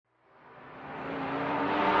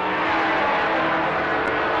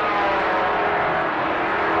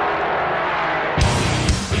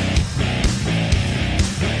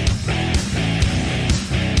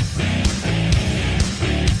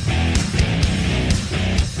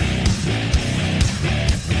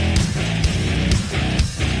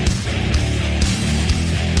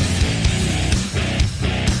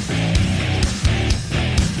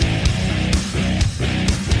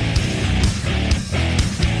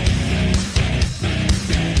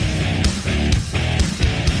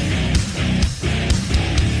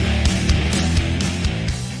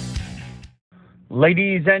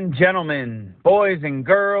Ladies and gentlemen, boys and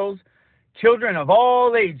girls, children of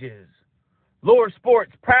all ages, Lore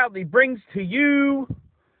Sports proudly brings to you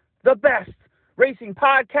the best racing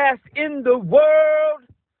podcast in the world.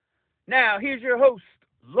 Now, here's your host,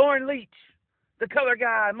 Lauren Leach, the color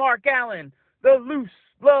guy, Mark Allen, the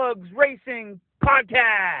Lugs Racing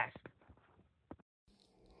Podcast.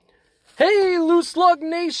 Hey, Loose Lug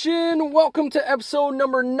Nation! Welcome to episode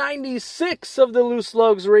number 96 of the Loose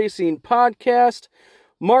Lugs Racing Podcast.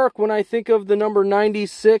 Mark, when I think of the number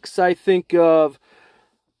 96, I think of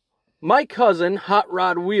my cousin, Hot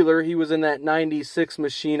Rod Wheeler. He was in that 96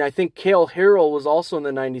 machine. I think Cale Harrell was also in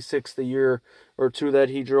the 96 the year or two that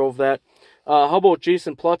he drove that. How about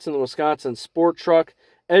Jason Plutz in the Wisconsin Sport Truck?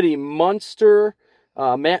 Eddie Munster,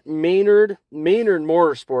 Matt Maynard. Maynard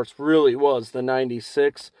Motorsports really was the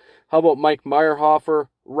 96. How about Mike Meyerhofer?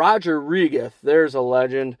 Roger Regath, there's a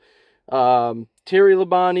legend. Terry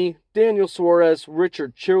Labonte, Daniel Suarez,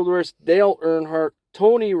 Richard Childress, Dale Earnhardt,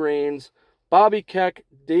 Tony Raines, Bobby Keck,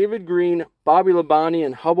 David Green, Bobby Labonte,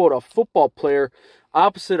 and how about a football player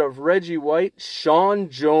opposite of Reggie White, Sean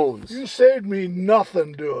Jones? You saved me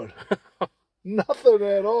nothing, dude. Nothing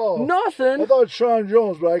at all. Nothing? I thought Sean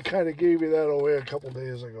Jones, but I kind of gave you that away a couple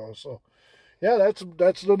days ago. So, yeah, that's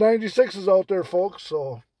the 96s out there, folks.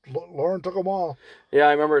 So, Lauren took them all. Yeah,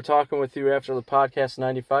 I remember talking with you after the podcast in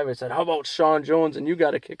 95. I said, how about Sean Jones? And you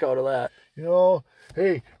got a kick out of that. You know,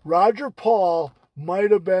 hey, Roger Paul might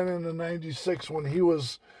have been in the 96 when he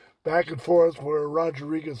was back and forth where Roger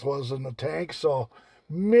Regath was in the tank. So,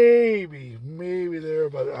 maybe there,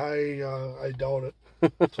 but I doubt it.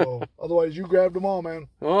 So, otherwise, you grabbed them all, man.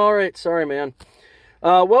 All right. Sorry, man.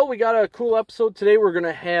 Well, we got a cool episode today. We're going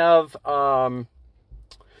to have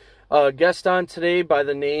a guest on today by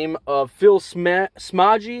the name of Phil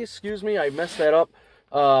Smage. Excuse me, I messed that up.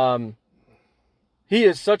 He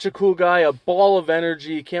is such a cool guy, a ball of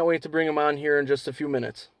energy. Can't wait to bring him on here in just a few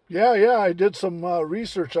minutes. Yeah, I did some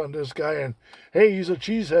research on this guy, and hey, he's a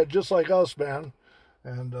cheesehead just like us, man.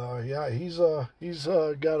 And he's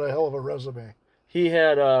got a hell of a resume. He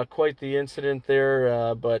had quite the incident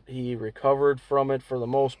there, but he recovered from it for the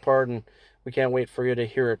most part, and we can't wait for you to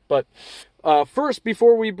hear it. But first,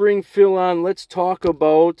 before we bring Phil on, let's talk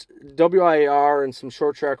about WIR and some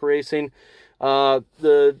short track racing.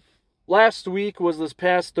 The last week was this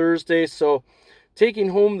past Thursday, so taking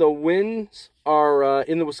home the wins are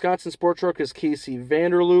in the Wisconsin Sport Truck is Casey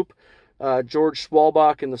Vanderloop, George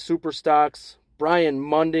Schwalbach in the Super Stocks, Brian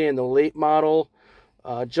Monday in the late model,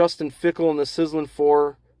 Justin Fickle in the Sizzlin'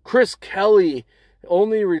 4. Chris Kelly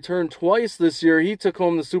only returned twice this year. He took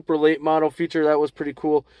home the super late model feature. That was pretty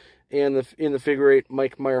cool. And in the figure 8,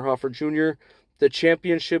 Mike Meyerhofer Jr. The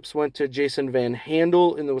championships went to Jason Van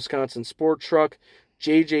Handel in the Wisconsin Sport Truck,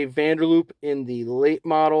 J.J. Vanderloop in the late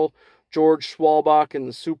model, George Schwalbach in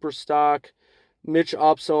the super stock, Mitch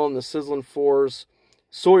Opsell in the Sizzlin' 4s.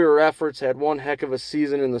 Sawyer Efforts had one heck of a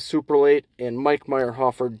season in the super late, and Mike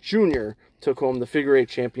Meyerhofer Jr. took home the figure 8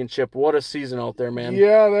 championship. What a season out there, man.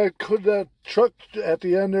 Yeah, that truck at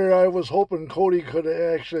the end there, I was hoping Cody could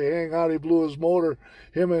actually hang on. He blew his motor.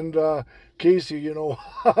 Him and Casey, you know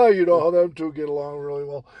how them two get along really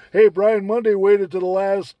well. Hey, Brian Monday waited to the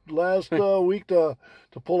last week to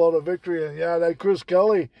pull out a victory. And yeah, that Chris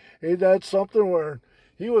Kelly, ain't that something where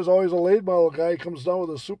he was always a late model guy. He comes down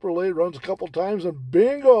with a super late, runs a couple times, and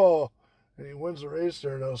bingo! And he wins the race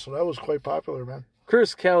there now. So that was quite popular, man.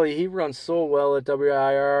 Chris Kelly, he runs so well at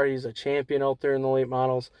WIR. He's a champion out there in the late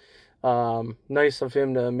models. Nice of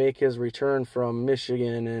him to make his return from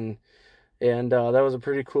Michigan, and that was a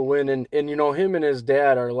pretty cool win. And you know, him and his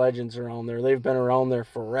dad are legends around there. They've been around there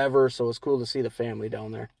forever, so it's cool to see the family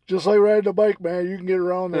down there. Just like riding a bike, man. You can get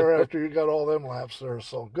around there after you got all them laps there,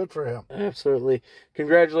 so good for him. Absolutely.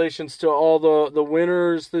 Congratulations to all the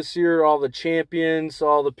winners this year, all the champions,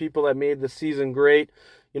 all the people that made the season great.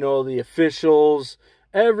 You know, the officials,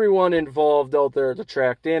 everyone involved out there at the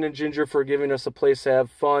track. Dan and Ginger for giving us a place to have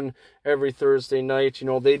fun every Thursday night. You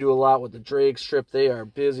know, they do a lot with the drag strip. They are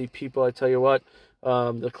busy people, I tell you what.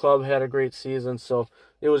 The club had a great season, so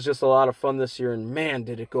it was just a lot of fun this year, and man,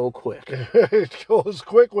 did it go quick. It goes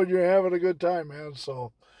quick when you're having a good time, man.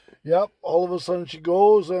 So, yep, all of a sudden she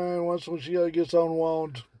goes, and when she gets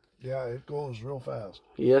unwound, yeah, it goes real fast.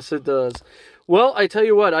 Yes, it does. Well, I tell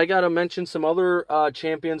you what, I got to mention some other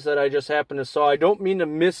champions that I just happened to saw. I don't mean to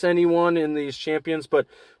miss anyone in these champions, but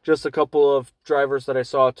just a couple of drivers that I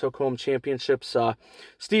saw took home championships.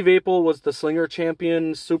 Steve Apel was the Slinger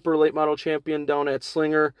champion, super late model champion down at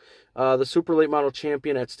Slinger. The super late model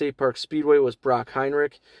champion at State Park Speedway was Brock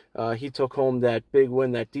Heinrich. He took home that big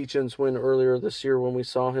win, that Deachens win earlier this year when we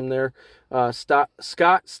saw him there. Scott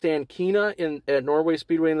Stankina at Norway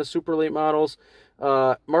Speedway in the super late models.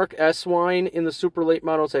 Mark Eswine in the super late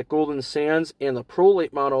models at Golden Sands. And the pro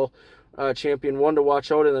late model champion, one to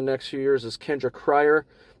watch out in the next few years, is Kendra Cryer.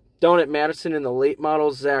 Down at Madison in the late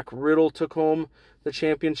models, Zach Riddle took home the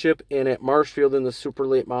championship, and at Marshfield in the super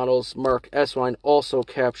late models, Mark Eswine also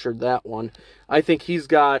captured that one. I think he's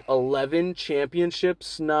got 11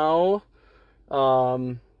 championships now.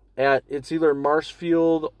 It's either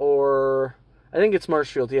Marshfield or I think it's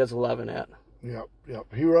Marshfield. He has 11 at. Yep.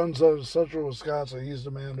 He runs out of Central Wisconsin. He's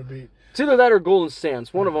the man to beat. It's either that or Golden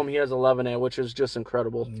Sands. One of them he has 11 at, which is just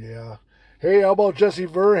incredible. Yeah. Hey, how about Jesse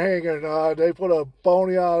Verhagen? They put a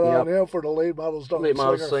bounty on him for the late models down Late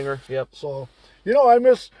model slinger. Yep. So,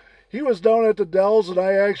 he was down at the Dells, and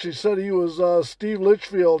I actually said he was Steve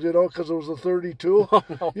Litchfield, because it was a 32.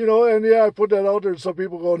 Oh, no. And I put that out there, and some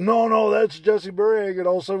people go, no, that's Jesse Verhagen.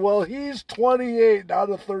 I said, well, he's 28, not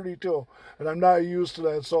a 32, and I'm not used to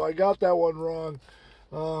that, so I got that one wrong.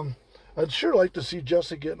 I'd sure like to see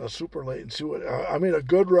Jesse get in a super late and see a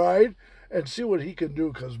good ride, and see what he can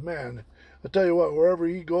do, because, man, I tell you what, wherever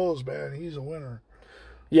he goes, man, he's a winner.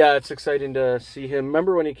 Yeah, it's exciting to see him.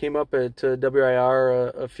 Remember when he came up at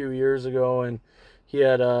WIR a few years ago, and he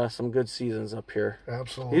had some good seasons up here.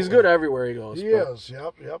 Absolutely. He's good everywhere he goes. He is,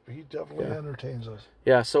 yep. He definitely entertains us.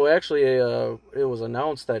 Yeah, so actually it was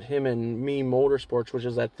announced that him and Me Motorsports, which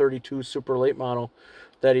is that 32 super late model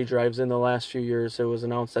that he drives in the last few years, it was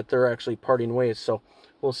announced that they're actually parting ways, so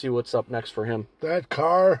we'll see what's up next for him. That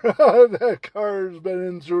car has been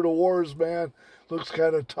in through the wars, man. Looks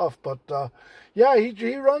kind of tough, but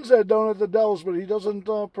he runs that down at the Dells, but he doesn't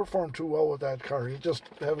perform too well with that car. He just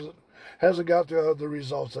hasn't got the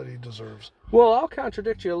results that he deserves. Well, I'll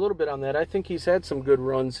contradict you a little bit on that. I think he's had some good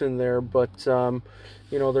runs in there, but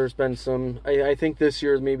there's been some. I think this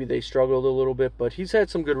year maybe they struggled a little bit, but he's had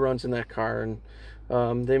some good runs in that car, and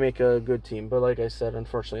they make a good team. But like I said,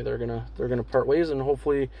 unfortunately, they're gonna part ways, and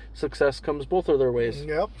hopefully success comes both of their ways.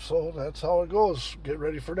 Yep. So that's how it goes. Get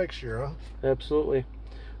ready for next year, huh? Absolutely.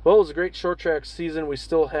 Well, it was a great short track season. We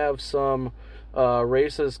still have some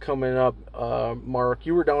races coming up. Mark,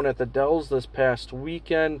 you were down at the Dells this past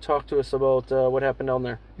weekend. Talk to us about what happened down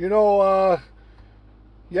there. The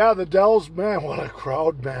Dells, man, what a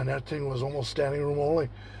crowd, man. That thing was almost standing room only.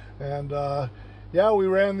 And, we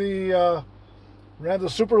ran the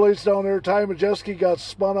super lates down there. Ty Majeski got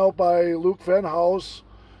spun out by Luke Fenhouse.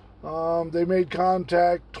 They made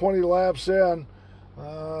contact 20 laps in.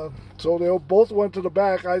 So they both went to the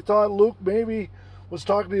back. I thought Luke maybe was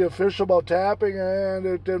talking to the official about tapping, and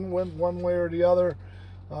it didn't win one way or the other.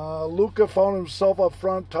 Luca found himself up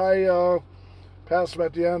front. Ty passed him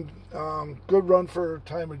at the end. Good run for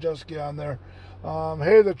Ty Majeski on there.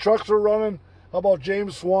 The trucks are running. How about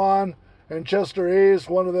James Swan and Chester Hayes?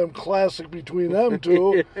 One of them classic between them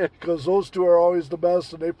two, because those two are always the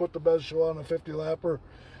best, and they put the best show on a 50-lapper.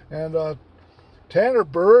 And Tanner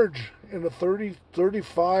Burge in the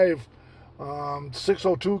 35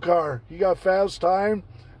 602 car. He got fast time,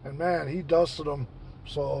 and man, he dusted him.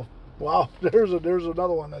 So, wow, there's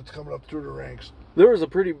another one that's coming up through the ranks. There was a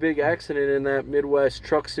pretty big accident in that Midwest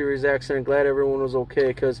Truck Series accident. Glad everyone was okay,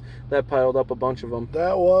 because that piled up a bunch of them.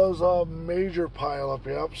 That was a major pileup,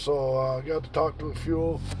 yep. So I got to talk to a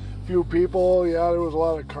few people. Yeah, there was a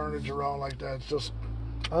lot of carnage around like that. It's just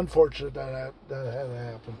unfortunate that had to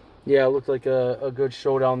happen. Yeah, it looked like a good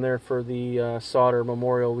showdown there for the Sauter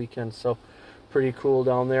Memorial Weekend, so pretty cool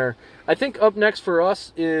down there. I think up next for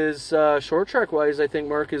us is, short track-wise, I think,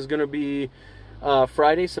 Mark, is going to be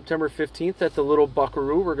Friday, September 15th at the Little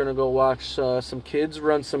Buckaroo. We're going to go watch some kids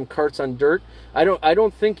run some karts on dirt. I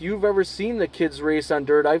don't think you've ever seen the kids race on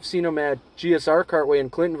dirt. I've seen them at GSR Kartway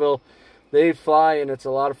in Clintonville. They fly, and it's a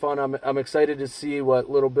lot of fun. I'm excited to see what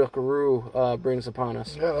Little Buckaroo brings upon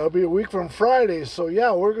us. Yeah, that'll be a week from Friday. So,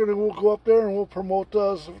 yeah, we'll go up there and we'll promote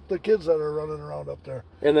the kids that are running around up there.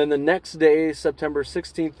 And then the next day, September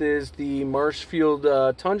 16th, is the Marshfield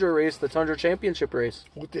Tundra race, the Tundra Championship race.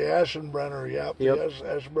 With the Aschenbrenner, the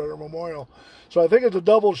Aschenbrenner Memorial. So I think it's a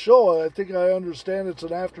double show. I think I understand it's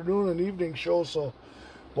an afternoon and evening show. So,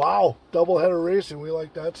 wow, double-header racing. We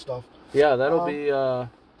like that stuff. Yeah,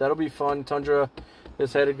 that'll be fun. Tundra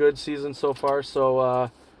has had a good season so far, so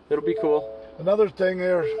it'll be cool. Another thing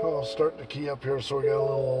there, I'll start the key up here so we got a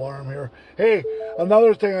little alarm here. Hey,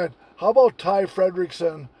 another thing, how about Ty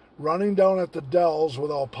Fredrickson running down at the Dells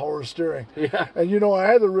without power steering? Yeah. And, I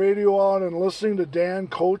had the radio on and listening to Dan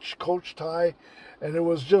coach Ty, and it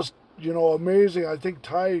was just, amazing. I think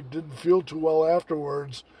Ty didn't feel too well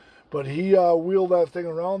afterwards, but he wheeled that thing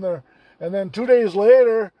around there. And then 2 days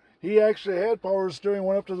later, he actually had power steering,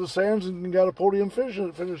 went up to the sands and got a podium finish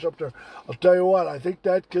up there. I'll tell you what, I think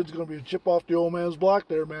that kid's going to be a chip off the old man's block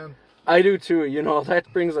there, man. I do too. You know,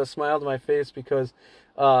 that brings a smile to my face because,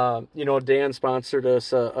 you know, Dan sponsored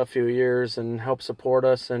us a few years and helped support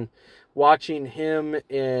us, and watching him,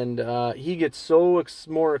 and he gets so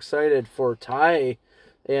more excited for Ty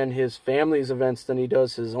and his family's events than he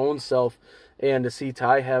does his own self. And to see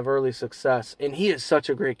Ty have early success. And he is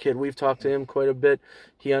such a great kid. We've talked to him quite a bit.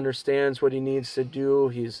 He understands what he needs to do.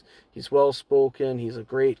 He's well-spoken. He's a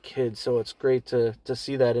great kid. So it's great to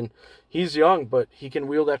see that. And he's young, but he can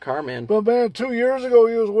wheel that car, man. But, man, 2 years ago,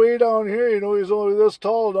 he was way down here. You know, he's only this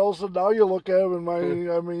tall. And also now you look at him,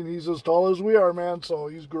 and I mean, he's as tall as we are, man. So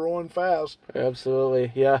he's growing fast.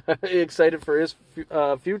 Absolutely. Yeah. Excited for his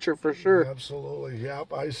future for sure. Absolutely.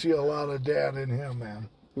 Yep. I see a lot of dad in him, man.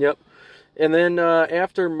 Yep. And then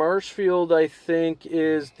after Marshfield, I think,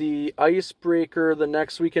 is the Icebreaker the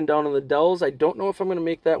next weekend down in the Dells. I don't know if I'm going to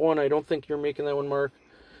make that one. I don't think you're making that one, Mark.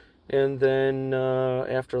 And then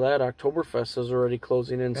after that, Oktoberfest is already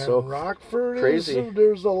closing in. And so Rockford crazy.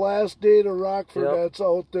 There's the last day to Rockford. Yep. That's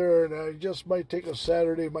out there, and I just might take a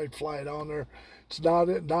Saturday, might fly down there. It's not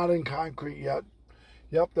in concrete yet.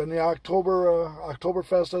 Yep. Then the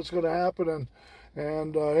Oktoberfest, that's going to happen,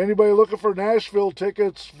 and anybody looking for Nashville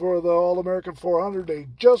tickets for the All-American 400, they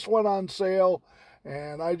just went on sale,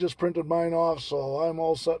 and I just printed mine off, so I'm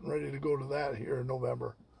all set and ready to go to that here in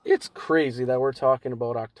November. It's crazy that we're talking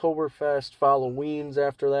about Oktoberfest, Halloween's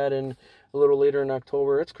after that, and a little later in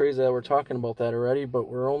October. It's crazy that we're talking about that already, but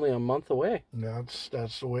we're only a month away. That's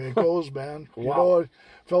the way it goes, man. Wow. You know, I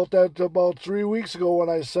felt that about 3 weeks ago when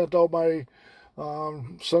I sent out my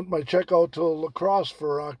check out to La Crosse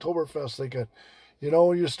for Oktoberfest, thinking, you know,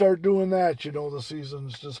 when you start doing that, you know, the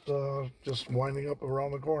season's just winding up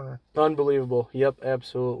around the corner. Unbelievable. Yep,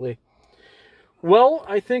 absolutely. Well,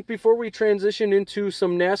 I think before we transition into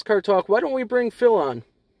some NASCAR talk, why don't we bring Phil on?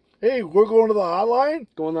 Hey, we're going to the hotline?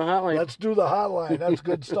 Go on the hotline. Let's do the hotline. That's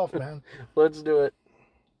good stuff, man. Let's do it.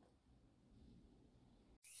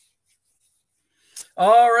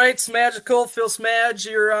 All right, Smagical. Phil Smage,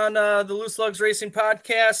 you're on the Loose Lugs Racing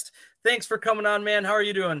Podcast. Thanks for coming on, man. How are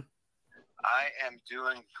you doing? I am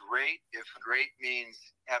doing great, if great means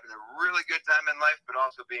having a really good time in life, but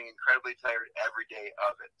also being incredibly tired every day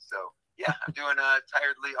of it. So, yeah, I'm doing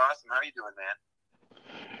tiredly awesome. How are you doing, man?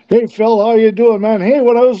 Hey, Phil, how you doing, man? Hey,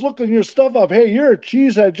 when I was looking your stuff up, hey, you're a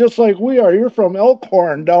cheesehead just like we are. You're from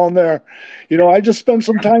Elkhorn down there. You know, I just spent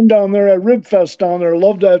some time down there at Ribfest down there.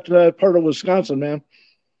 Love that part of Wisconsin, man.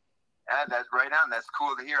 Yeah, that's right on. That's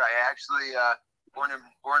cool to hear. I actually born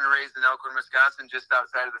and raised in Elkhorn, Wisconsin, just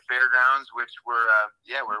outside of the fairgrounds, which were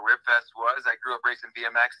where Ribfest was. I grew up racing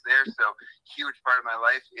BMX there, so huge part of my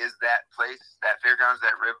life is that place, that fairgrounds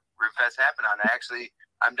that Ribfest happened on.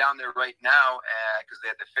 I'm down there right now because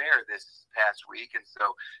they had the fair this past week, and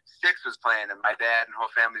so Styx was playing, and my dad and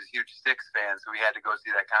whole family is huge Styx fans, so we had to go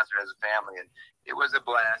see that concert as a family, and it was a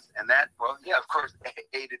blast. And that, well, yeah, of course,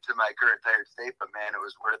 aided to my current tired state, but man, it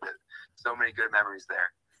was worth it. So many good memories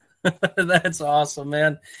there. That's awesome,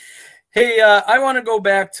 man. Hey, I want to go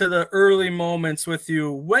back to the early moments with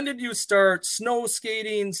you. When did you start snow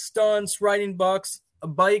skating, stunts, riding bikes,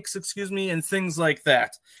 and things like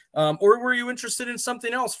that? Or were you interested in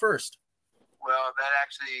something else first? Well, that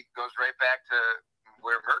actually goes right back to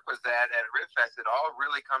where Merck was at Ribfest. It all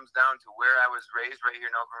really comes down to where I was raised right here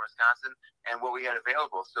in Elkhorn, Wisconsin, and what we had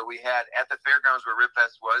available. So we had at the fairgrounds where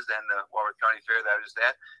Ribfest was and the Walworth County Fair that I was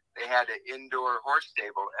at, they had an indoor horse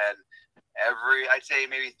stable, and I'd say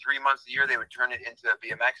maybe 3 months a year, they would turn it into a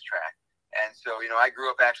BMX track. And so, you know, I grew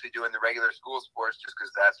up actually doing the regular school sports just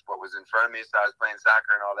because that's what was in front of me. So I was playing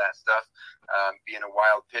soccer and all that stuff, being a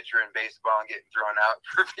wild pitcher in baseball and getting thrown out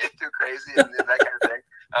for being too crazy and that kind of thing.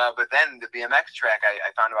 But then the BMX track,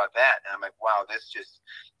 I found about that. And I'm like, wow, this just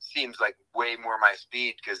seems like way more my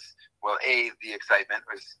speed because, well, the excitement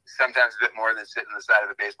was sometimes a bit more than sitting on the side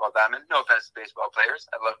of a baseball diamond. No offense to baseball players.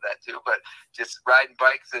 I love that too. But just riding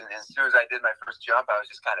bikes, and as soon as I did my first jump, I was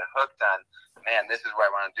just kind of hooked on, man, this is what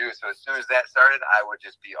I want to do. So as soon as that started, I would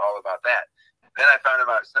just be all about that. Then I found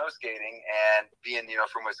about snow skating, and being, you know,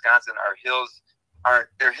 from Wisconsin, our hills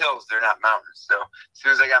they're hills, they're not mountains. So as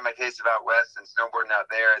soon as I got my taste of out west and snowboarding out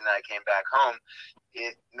there, and then I came back home,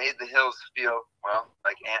 it made the hills feel, well,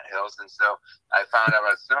 like ant hills. And so I found out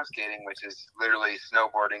about snow skating, which is literally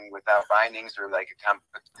snowboarding without bindings, or like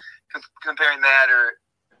comparing that or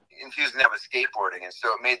infusing that with skateboarding. And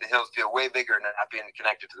so it made the hills feel way bigger and not being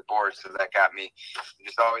connected to the board. So that got me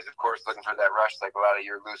just always, of course, looking for that rush like a lot of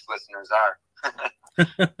your loose listeners are.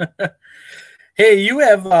 Hey, you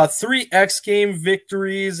have 3 X Game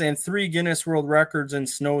victories and 3 Guinness World Records in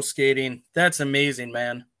snow skating. That's amazing,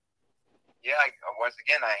 man. Yeah, once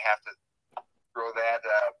again, I have to throw that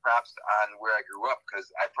props on where I grew up, because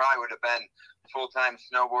I probably would have been full-time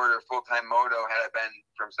snowboarder, full-time moto had I been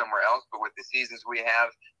from somewhere else. But with the seasons we have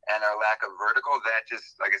and our lack of vertical, that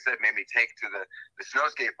just, like I said, made me take to the snow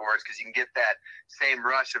skateboards, because you can get that same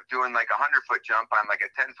rush of doing like a 100-foot jump on like a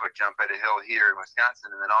 10-foot jump at a hill here in Wisconsin.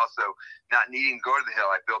 And then also not needing to go to the hill.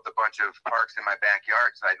 I built a bunch of parks in my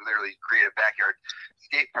backyard. So I literally create a backyard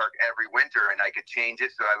skate park every winter, and I could change it.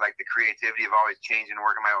 So I like the creativity of always changing and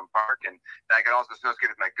working my own park. And I could also snow skate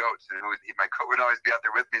with my goats, and my goat would always be out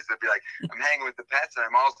there with me. So it'd be like, I'm hanging with the pets and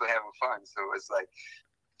I'm also having fun. So it was like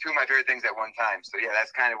two of my favorite things at one time. So yeah,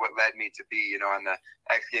 that's kind of what led me to be, on the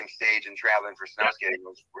X Games stage and traveling for snow skating,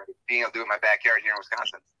 was being able to do it in my backyard here in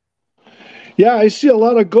Wisconsin. Yeah, I see a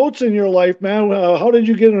lot of goats in your life, man. How did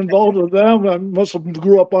you get involved with them? I must have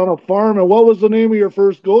grew up on a farm. And what was the name of your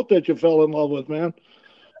first goat that you fell in love with, man?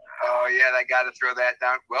 Oh yeah, I got to throw that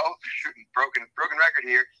down. Well, broken record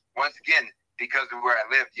here once again, because of where I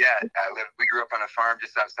lived. Yeah, we grew up on a farm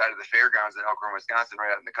just outside of the fairgrounds in Elkhorn, Wisconsin,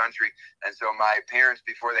 right out in the country. And so my parents,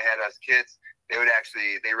 before they had us kids, they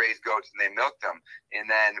raised goats and they milked them. And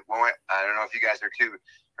then I don't know if you guys are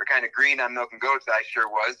kind of green on milking goats. I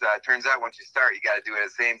sure was. Turns out once you start, you got to do it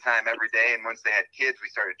at the same time every day. And once they had kids,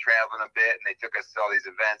 we started traveling a bit, and they took us to all these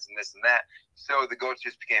events and this and that. So the goats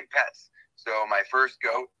just became pets. So my first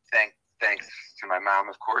goat, thanks to my mom,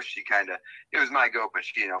 of course, it was my goat, but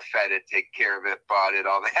she, fed it, take care of it, bought it,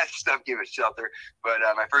 all that stuff, gave it shelter. But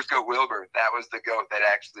my first goat, Wilbur, that was the goat that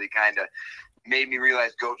actually kind of made me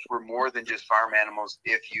realize goats were more than just farm animals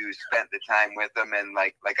if you spent the time with them. And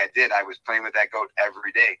like I did, I was playing with that goat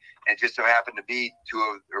every day. And it just so happened to be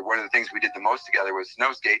one of the things we did the most together was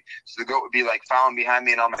snow skate. So the goat would be like following behind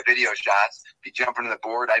me in all my video shots, be jumping on the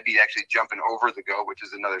board. I'd be actually jumping over the goat, which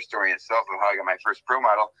is another story in itself of how I got my first pro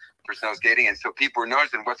model for snow skating. And so people were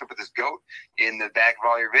noticing, what's up with this goat in the back of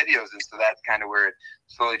all your videos? And so that's kind of where it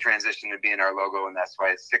slowly transitioned to being our logo. And that's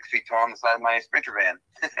why it's 6 feet tall on the side of my Sprinter van.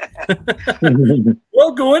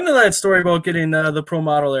 Well, go into that story about getting the pro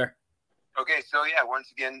model there. Okay, so yeah,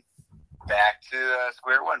 once again, back to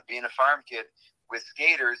square one. Being a farm kid with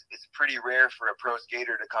skaters, it's pretty rare for a pro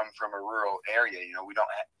skater to come from a rural area.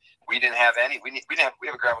 We didn't have any. We have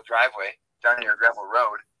a gravel driveway down near a gravel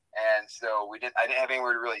road, and so I didn't have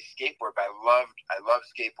anywhere to really skateboard. But I loved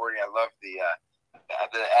skateboarding. I loved the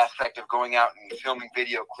aspect of going out and filming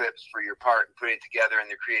video clips for your part and putting it together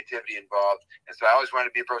and the creativity involved. And so I always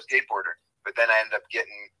wanted to be a pro skateboarder. But then I ended up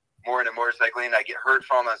getting more into motorcycling. I get hurt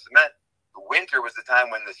falling on cement. The winter was the time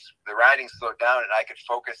when the riding slowed down and I could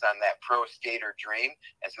focus on that pro skater dream.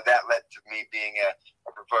 And so that led to me being a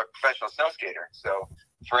professional snow skater. So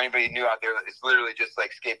for anybody new out there, it's literally just like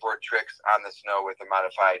skateboard tricks on the snow with a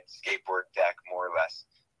modified skateboard deck, more or less,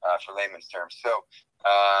 for layman's terms. So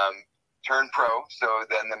turned pro. So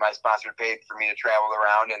then my sponsor paid for me to travel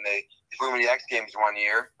around, and they flew me to X Games one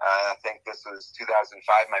year. I think this was 2005,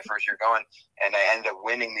 my first year going, and I ended up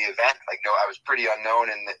winning the event. I was pretty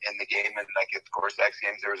unknown in the game, and of course, X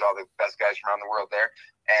Games, there was all the best guys from around the world there,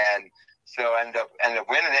 and so I ended up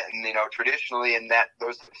winning it. And traditionally in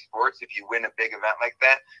those sports, if you win a big event like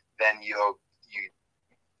that, then you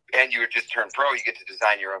would just turn pro. You get to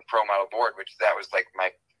design your own pro model board, which that was like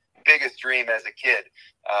my biggest dream as a kid.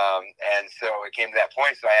 And so it came to that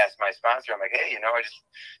point. So I asked my sponsor, I'm like, hey, I just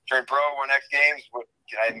turned pro, won X Games.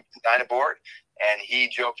 Can I design a board? And he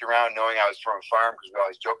joked around, knowing I was from a farm, because we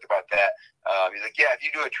always joked about that. He's like, yeah, if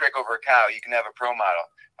you do a trick over a cow, you can have a pro model.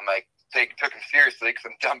 I'm like, took him seriously, because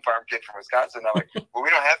I'm a dumb farm kid from Wisconsin. I'm like, well,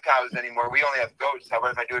 we don't have cows anymore. We only have goats. How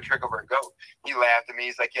about if I do a trick over a goat? He laughed at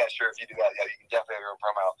me. He's like, yeah, sure. If you do that, yeah, you can definitely have your own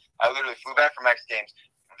pro model. I literally flew back from X Games.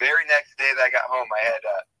 Very next day that I got home,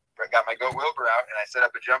 I got my goat Wilbur out, and I set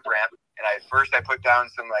up a jump ramp. And I put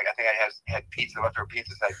down some, I think I had pizza, leftover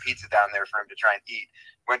pizza, so I had pizza down there for him to try and eat.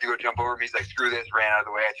 Went to go jump over me. He's like, screw this, ran out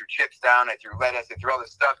of the way. I threw chips down. I threw lettuce. I threw all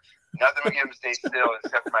this stuff. Nothing would get him to stay still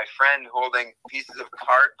except for my friend holding pieces of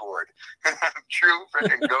cardboard. True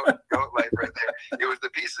freaking goat life right there. It was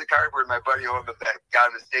the pieces of cardboard my buddy holding that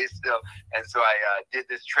got him to stay still. And so I did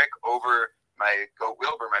this trick over my goat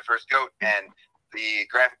Wilbur, my first goat, and the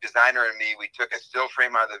graphic designer and me, we took a still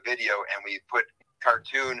frame out of the video and we put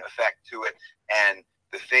cartoon effect to it, and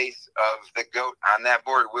the face of the goat on that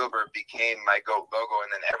board, Wilbur, became my goat logo.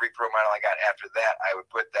 And then every pro model I got after that, I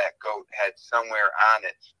would put that goat head somewhere on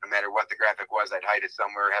it, no matter what the graphic was. I'd hide it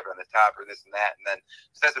somewhere, have it on the top or this and that. And then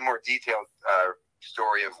so that's a more detailed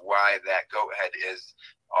story of why that goat head is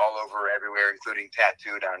all over everywhere, including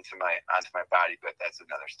tattooed onto my body. But that's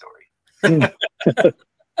another story.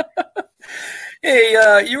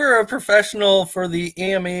 Hey, you were a professional for the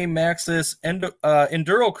AMA Maxxis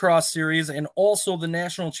Enduro Cross Series and also the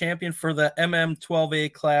national champion for the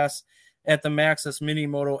MM12A class at the Maxxis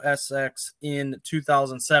Minimoto SX in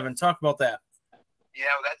 2007. Talk about that. Yeah,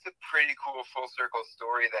 well, that's a pretty cool full circle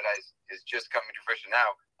story that is just coming to fruition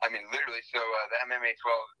now. I mean, literally, so the MMA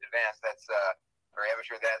 12 Advanced, that's or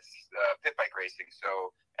amateur, that's pit bike racing.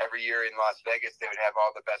 So every year in Las Vegas, they would have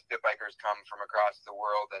all the best pit bikers come from across the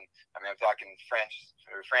world, and I mean, I'm talking France,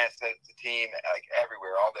 the team, like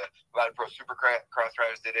everywhere. A lot of pro supercross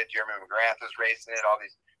riders did it. Jeremy McGrath was racing it. All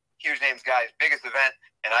these huge names, guys, biggest event,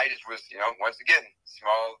 and I just was, once again,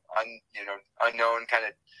 small, unknown kind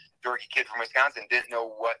of dorky kid from Wisconsin, didn't know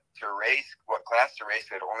what to race, what class to race.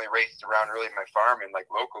 I'd only raced around really my farm and like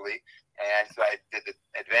locally, and so I did the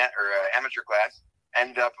amateur class.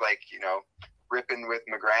 Ended up ripping with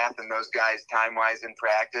McGrath and those guys time wise in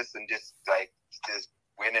practice, and just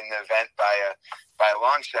winning the event by a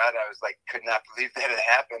long shot. I was like, could not believe that had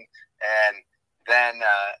happened, and then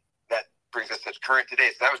that brings us to current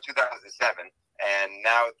today. So that was 2007, and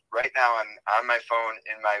right now I'm on my phone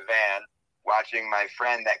in my van, watching my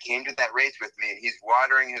friend that came to that race with me, and he's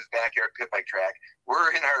watering his backyard pit bike track. We're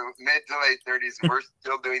in our mid to late 30s, and we're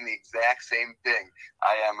still doing the exact same thing.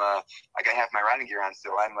 I got half my riding gear on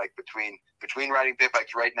still. I'm like between riding pit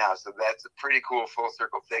bikes right now. So that's a pretty cool full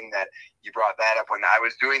circle thing that you brought that up. When I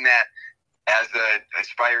was doing that as an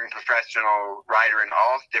aspiring professional rider in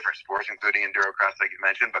all different sports, including enduro cross, like you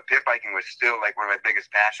mentioned, but pit biking was still like one of my biggest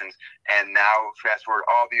passions. And now, fast forward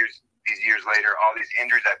all these years later, all these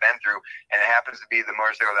injuries I've been through, and it happens to be the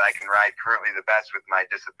motorcycle that I can ride currently the best with my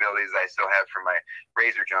disabilities I still have from my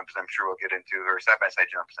razor jumps, I'm sure we'll get into, or side-by-side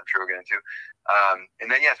jumps, I'm sure we'll get into. And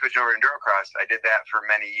then, switching over to enduro cross. I did that for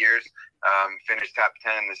many years, finished top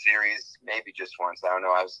 10 in the series, maybe just once. I don't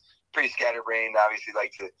know. I was pretty scatterbrained, obviously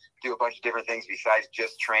like to do a bunch of different things besides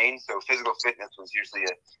just train. So physical fitness was usually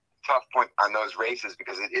a tough point on those races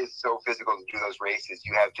because it is so physical to do those races.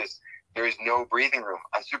 There is no breathing room.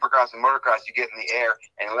 On supercross and motocross, you get in the air,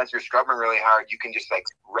 and unless you're scrubbing really hard, you can just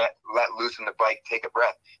let loose on the bike, take a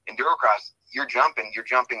breath. Endurocross, you're jumping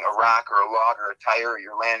a rock or a log or a tire, or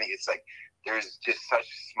you're landing. It's like there's just such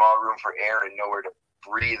small room for air and nowhere to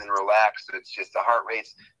breathe and relax. So it's just the heart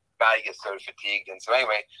rates, body gets so fatigued. And so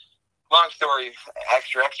anyway, long story,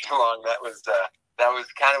 extra long. That was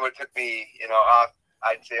kind of what took me, off.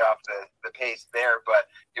 I'd say off the pace there, but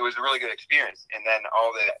it was a really good experience. And then all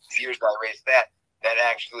the years that I raced that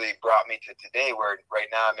actually brought me to today, where right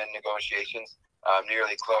now I'm in negotiations,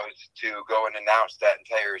 nearly close to go and announce that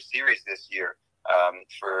entire series this year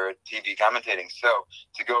for TV commentating. So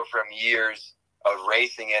to go from years of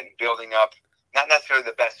racing it and building up, not necessarily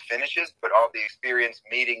the best finishes, but all the experience,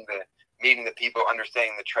 meeting the people,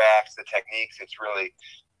 understanding the tracks, the techniques,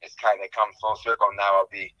 it's kind of come full circle. Now I'll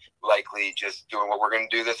be likely just doing what we're going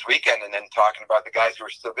to do this weekend and then talking about the guys who are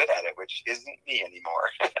still good at it, which isn't me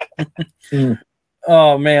anymore.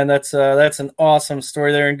 Oh man, that's an awesome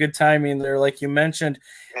story there and good timing there, like you mentioned.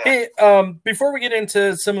 Yeah. Hey, before we get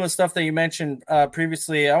into some of the stuff that you mentioned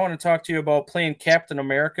previously, I want to talk to you about playing Captain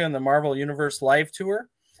America in the Marvel Universe Live Tour.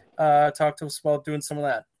 Talk to us about doing some of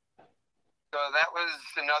that. So that was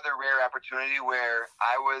another rare opportunity where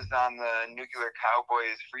I was on the Nuclear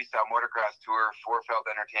Cowboys Freestyle Motocross Tour for Feld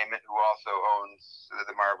Entertainment, who also owns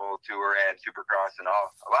the Marvel Tour and Supercross and a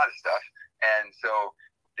lot of stuff. And so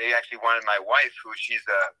they actually wanted my wife, who she's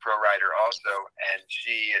a pro rider also, and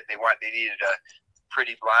they needed a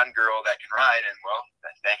pretty blonde girl that can ride. And well,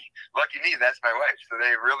 lucky me, that's my wife. So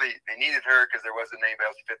they needed her because there wasn't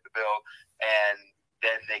anybody else to fit the bill. And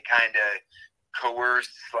then they kind of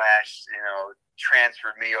coerced /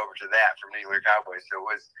 transferred me over to that from Nuclear Cowboys. So it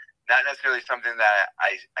was not necessarily something that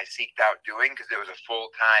I seeked out doing, because it was a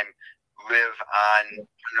full-time live on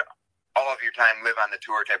the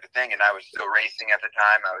tour type of thing. And I was still racing at the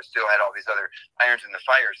time. I still had all these other irons in the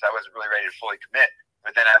fire, so I wasn't really ready to fully commit.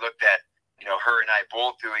 But then I looked at her and I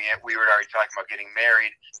both doing it. We were already talking about getting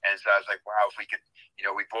married, and so I was like, wow, if we could,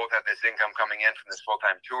 we both have this income coming in from this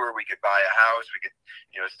full-time tour, we could buy a house, we could,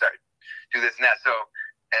 start do this and that. So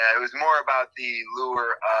it was more about the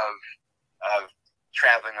lure of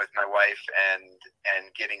traveling with my wife and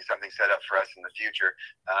getting something set up for us in the future.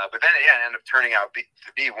 But then it ended up turning out to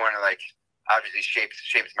be one of obviously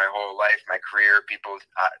shapes my whole life, my career. People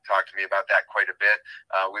talk to me about that quite a bit.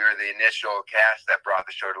 We were the initial cast that brought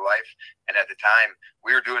the show to life, and at the time,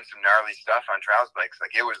 we were doing some gnarly stuff on trials bikes.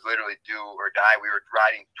 Like, it was literally do or die. We were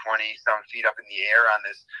riding 20-some feet up in the air on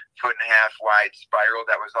this 1.5 foot wide spiral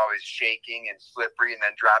that was always shaking and slippery, and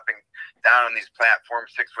then dropping down on these platform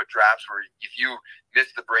 6-foot drops where if you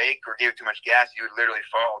missed the brake or gave too much gas, you would literally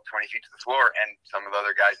fall 20 feet to the floor. And some of the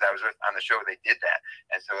other guys that I was with on the show, they did that.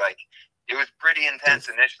 And so, like, it was pretty intense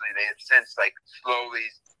initially. They have since, like, slowly,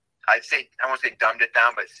 I won't say dumbed it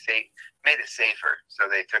down, but made it safer. So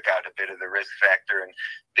they took out a bit of the risk factor and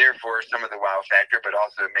therefore some of the wow factor, but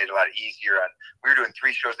also it made it a lot easier. We were doing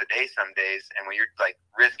 3 shows a day some days, and when you're, like,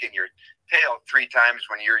 risking your tail 3 times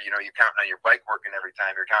when you're counting on your bike working every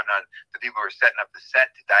time, you're counting on the people who are setting up the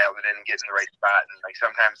set to dial it in and get in the right spot, and, like,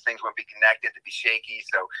 sometimes things won't be connected, to be shaky.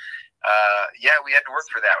 So yeah, we had to work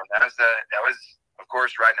for that one. That was of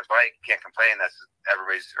course, riding a bike, can't complain. That's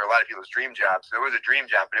everybody's, or a lot of people's dream job. So it was a dream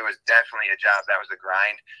job, but it was definitely a job that was a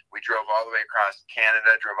grind. We drove all the way across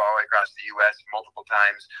Canada, drove all the way across the U.S. multiple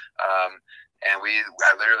times. And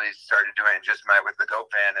I literally started doing it just with the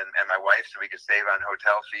goat van and my wife, so we could save on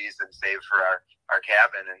hotel fees and save for our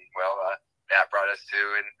cabin. And that brought us to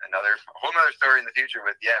a whole nother story in the future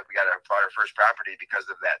with, we got our first property because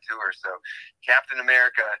of that tour. So Captain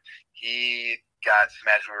America, he got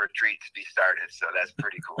Smage Retreat to be started. So that's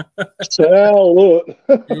pretty cool. Salute.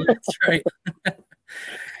 That's right.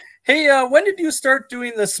 Hey, when did you start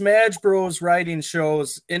doing the Smage Bros riding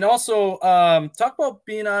shows? And also talk about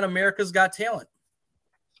being on America's Got Talent.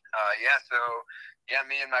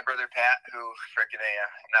 Me and my brother Pat, who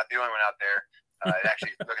I'm not the only one out there.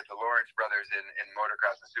 Actually, look at the Lawrence brothers in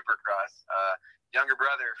motocross and supercross. Younger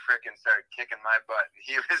brother started kicking my butt.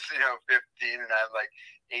 He was 15 and I'm like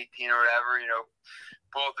 18 or whatever.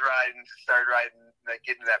 Both riding, started riding, like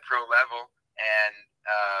getting to that pro level. And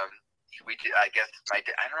we did, I guess I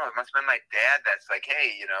don't know, it must have been my dad that's like,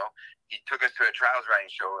 hey, he took us to a trials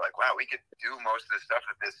riding show. We're like, wow, we could do most of the stuff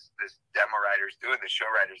that this demo rider's doing, this show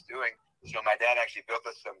rider's doing. So my dad actually built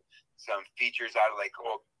us some features out of like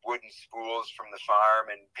old wooden spools from the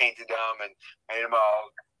farm and painted them and made them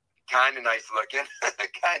all kind of nice looking,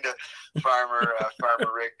 kind of farmer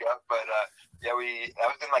rigged up. But that was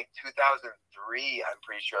in like 2003. I'm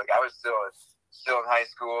pretty sure. Like, I was still in high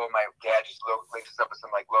school. My dad just linked us up with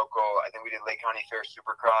some like local. I think we did Lake County Fair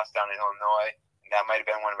Supercross down in Illinois, and that might have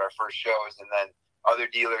been one of our first shows. And then other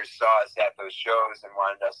dealers saw us at those shows and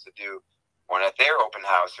wanted us to do one at their open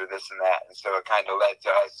house or this and that. And so it kind of led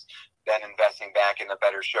to us then investing back in a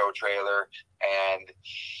better show trailer. And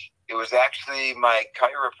it was actually my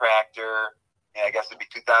chiropractor, I guess it'd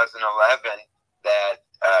be 2011, that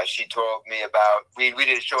she told me about. We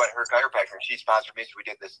did a show at her chiropractor, and she sponsored me, so we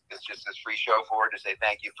did this free show for her to say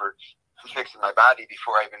thank you for fixing my body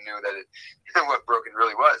before I even knew that what broken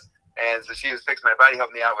really was. And so she was fixing my body,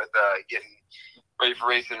 helping me out with getting ready for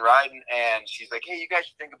racing and riding. And she's like, hey, you guys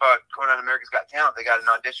should think about going on America's Got Talent. They got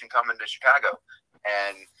an audition coming to Chicago.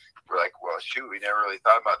 And we're like, well, shoot, we never really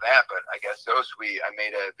thought about that, but I guess so. So I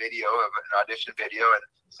made a video of an audition video and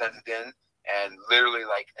sent it in. And literally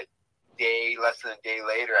like less than a day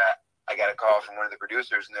later, I got a call from one of the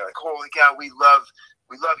producers, and they're like, holy cow, we love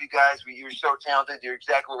you guys. You're so talented. You're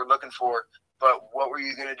exactly what we're looking for. But what were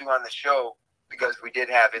you going to do on the show? Because we did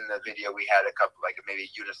have in the video, we had a couple, like maybe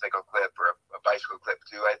a unicycle clip or a bicycle clip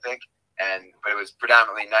too, I think. But it was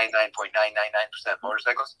predominantly 99.999%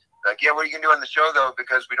 motorcycles. They're like, yeah, what are you going to do on the show, though,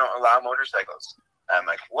 because we don't allow motorcycles? I'm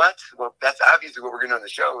like, what? Well, that's obviously what we're going to do on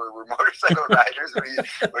the show. We're motorcycle riders. What are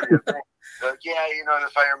you doing? They're like, yeah,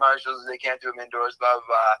 the fire marshals, they can't do them indoors, blah, blah,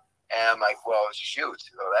 blah. And I'm like, well, shoot.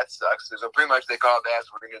 Oh, that sucks. So pretty much they called to ask,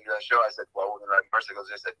 we're going to do a show. I said, well, we're going to ride motorcycles.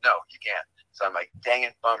 They said, no, you can't. So I'm like, dang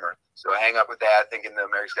it, bummer. So I hang up with that, thinking the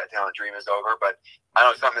America's Got Talent dream is over. But I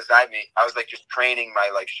don't know, something inside me, I was like just training my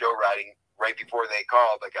like show riding right before they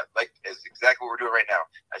called. Like it's exactly what we're doing right now.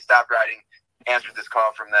 I stopped riding, answered this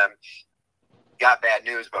call from them, got bad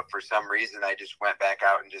news, but for some reason I just went back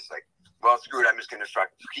out and just like, well, screw it, I'm just going to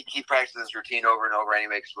keep practicing this routine over and over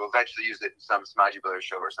anyway, because we'll eventually use it in some Smage Brothers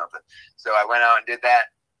show or something. So I went out and did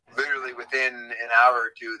that. Literally within an hour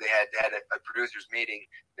or two, they had a producers meeting.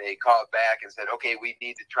 They called back and said, okay, we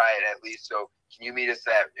need to try it at least. So can you meet us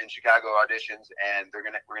in Chicago auditions? And we're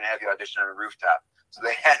gonna have you audition on a rooftop. So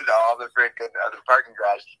they had all the the parking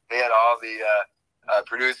garage. They had all the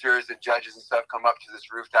producers and judges and stuff come up to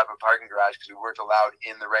this rooftop of parking garage because we weren't allowed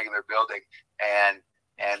in the regular building. And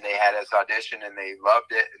and they had us audition, and they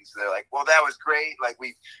loved it. And so they're like, well, that was great. Like,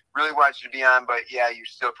 we really want you to be on, but yeah, you're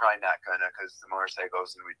still probably not gonna, because the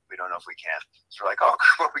motorcycles, and we don't know if we can. So we're like, oh,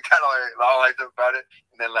 cool. We got all hyped up about it,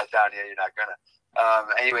 and then let down. Yeah, you're not gonna.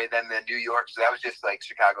 Anyway, then the New York. So that was just like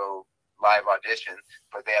Chicago live audition,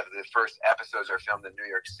 but they have the first episodes are filmed in New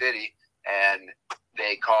York City, and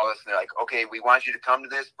they call us and they're like, okay, we want you to come to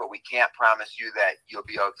this, but we can't promise you that you'll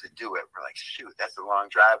be able to do it. We're like, shoot, that's a long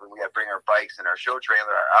drive, and we got to bring our bikes and our show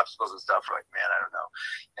trailer, our obstacles and stuff. We're like, man, I don't know.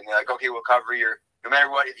 And they're like, okay, we'll cover your, no matter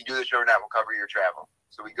what, if you do the show or not, we'll cover your travel.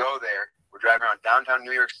 So we go there. We're driving around downtown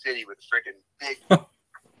New York City with freaking big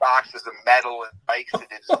boxes of metal and bikes, and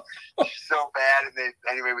it's so bad. And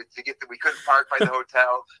anyway, we couldn't park by the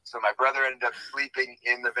hotel, so my brother ended up sleeping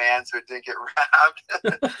in the van so it didn't get robbed.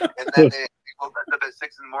 And then we woke up at 6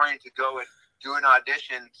 a.m. to go and do an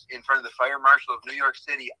audition in front of the fire marshal of New York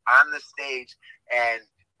City on the stage, and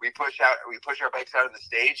we push our bikes out on the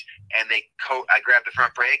stage, and I grab the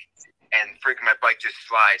front brake, and freaking my bike just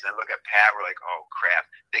slides. And I look at Pat, we're like, oh crap.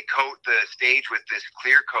 They coat the stage with this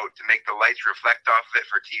clear coat to make the lights reflect off of it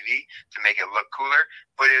for TV to make it look cooler.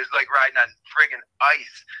 But it was like riding on friggin'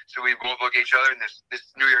 ice. So we both look at each other, and this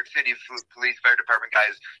New York City police fire department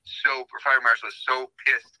guy fire marshal is so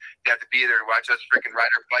pissed to have to be there to watch us freaking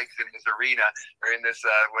ride our bikes in this arena or in this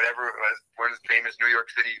whatever it was, one of the famous New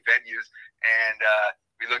York City venues. And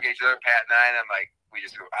we look at each other, Pat and I, and I'm like,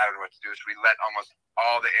 I don't know what to do. So we let almost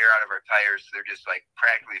all the air out of our tires. So they're just like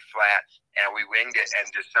practically flat, and we winged it and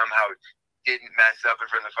just somehow didn't mess up in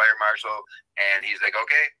front of the fire marshal. And he's like,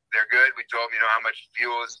 okay, they're good. We told them, how much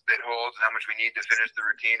fuel it holds and how much we need to finish the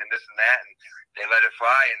routine and this and that. And they let it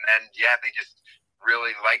fly. And then, yeah, they just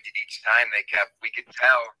really liked it each time. We could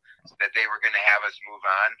tell that they were going to have us move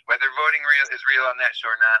on. Whether voting is real on that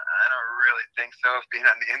show or not, I don't really think so, being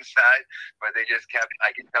on the inside. But they just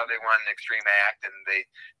I could tell they wanted an extreme act, and they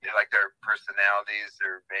liked our personalities,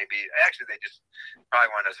 or maybe actually they just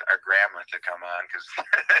probably wanted our grandma to come on because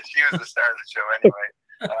she was the star of the show anyway.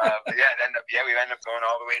 But yeah, we ended up going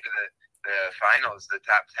all the way to the finals, the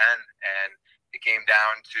top 10, and it came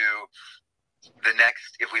down to the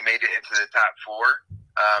next. If we made it into the top 4.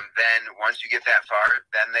 Then once you get that far,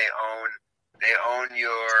 then they own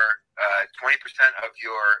your 20% of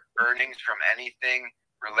your earnings from anything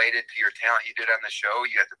related to your talent you did on the show.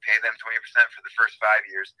 You have to pay them 20% for the first 5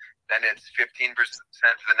 years. Then it's 15%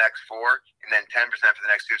 for the next 4, and then 10% for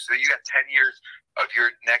the next 2. So you got 10 years of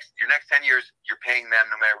your next 10 years. You're paying them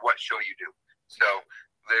no matter what show you do. So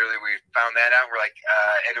literally, we found that out. We're like,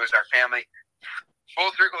 and it was our family.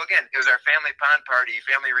 Full circle again. It was our family pond party,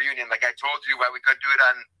 family reunion. Like I told you why we couldn't do it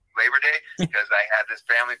on Labor Day, because I had this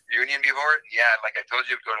family reunion before. Yeah, like I told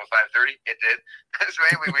you, it would go to 5:30. It did. So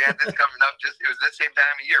anyway, we had this coming up. It was the same time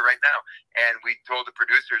of year right now. And we told the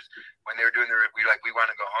producers when they were doing we want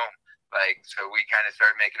to go home. So we kind of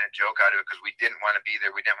started making a joke out of it because we didn't want to be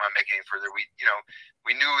there. We didn't want to make it any further. We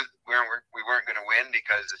knew we weren't going to win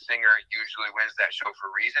because the singer usually wins that show for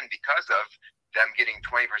a reason, because of them getting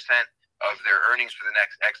 20% of their earnings for the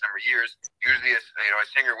next X number of years. Usually, a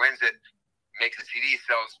singer wins it, makes a CD,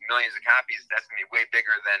 sells millions of copies. That's going to be way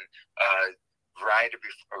bigger than a variety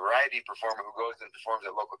performer who goes and performs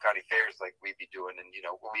at local county fairs like we'd be doing. And,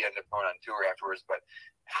 we end up going on tour afterwards. But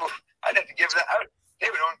I'd have to give that out. They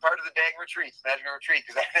would own part of the dang retreat, Magical Retreat,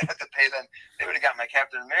 because I'd have to pay them. They would have got my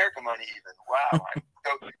Captain America money even. Wow.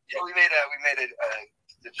 So, yeah, we made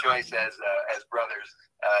the choice as brothers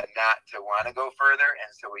not to want to go further, and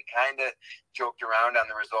so we kind of joked around on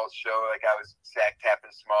the results show. Like I was sack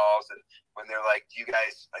tapping Smalls, and when they're like, "Do you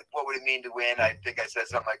guys like what would it mean to win?" I think I said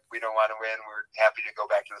something like, "We don't want to win. We're happy to go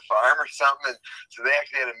back to the farm," or something. And so they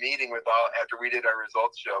actually had a meeting with after we did our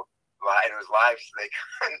results show. It was live, so they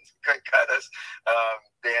couldn't cut us.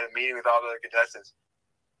 They had a meeting with all the other contestants.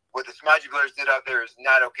 What the Smage Brothers did out there is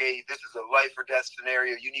not okay. This is a life or death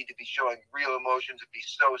scenario. You need to be showing real emotions. It'd be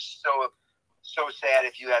so sad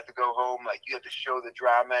if you had to go home. Like, you have to show the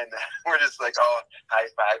drama, and we're just like all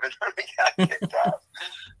high-fiving when we got kicked off.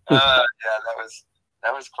 Yeah,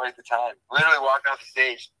 that was quite the time. Literally walking off the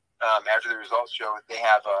stage after the results show, they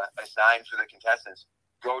have a sign for the contestants.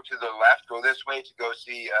 Go to the left, go this way to go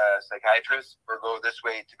see a psychiatrist, or go this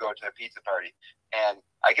way to go to a pizza party. And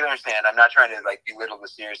I can understand. I'm not trying to belittle the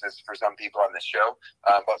seriousness for some people on this show,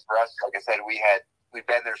 but for us, like I said, we've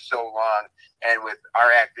been there so long, and with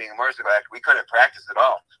our act being a motorcycle act, we couldn't practice at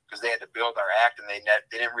all because they had to build our act, and they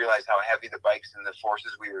didn't realize how heavy the bikes and the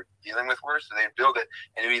forces we were dealing with were. So they'd build it,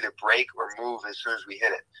 and it would either break or move as soon as we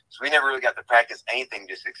hit it. So we never really got to practice anything,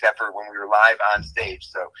 just except for when we were live on stage.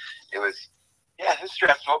 So it was. Yeah, it was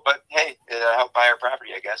stressful, but hey, it helped buy our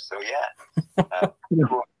property, I guess. So yeah,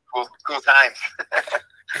 cool times.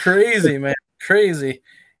 Crazy, man. Crazy.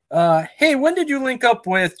 Hey, when did you link up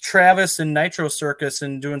with Travis and Nitro Circus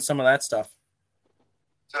and doing some of that stuff?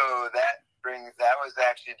 So that was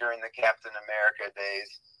actually during the Captain America days.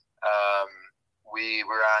 We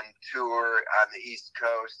were on tour on the East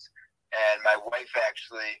Coast, and my wife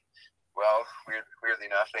actually, well, weirdly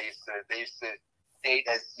enough, they used to date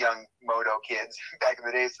as young moto kids back in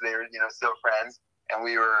the day, so they were still friends. And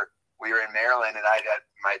we were in Maryland, and I had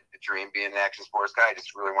my dream being an action sports guy. I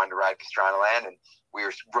just really wanted to ride Pastrana Land, and we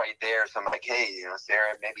were right there. So I'm like, hey,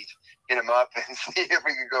 Sarah, maybe hit him up and see if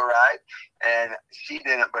we could go ride. And she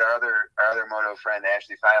didn't, but our other moto friend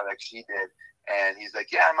Ashley Filek, she did. And he's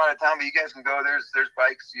like, yeah, I'm out of town, but you guys can go. There's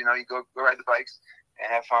bikes. You go ride the bikes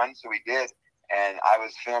and have fun. So we did. And I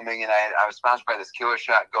was filming, and I was sponsored by this Killer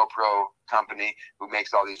Shot GoPro company who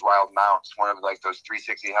makes all these wild mounts. One of like those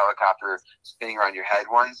 360 helicopter spinning around your head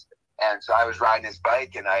ones. And so I was riding his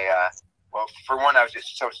bike, and well, for one, I was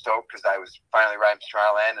just so stoked because I was finally riding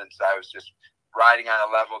Pastrana Land, and so I was just riding on a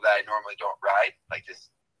level that I normally don't ride, like just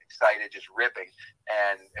excited, just ripping.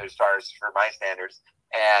 And as far as for my standards,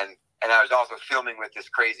 and I was also filming with this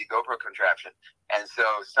crazy GoPro contraption. And so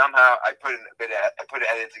somehow I put an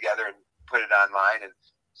edit together and put it online, and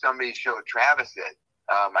somebody showed Travis it.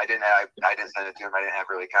 I didn't send it to him. I didn't have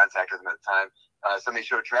really contact with him at the time. Somebody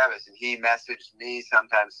showed Travis, and he messaged me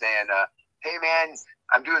sometimes saying, hey man,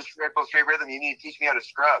 I'm doing straight rhythm. You need to teach me how to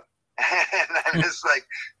scrub. And I'm just like,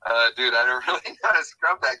 dude, I don't really know how to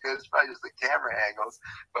scrub that good. It's probably just the camera angles.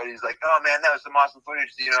 But he's like, oh man, that was some awesome footage.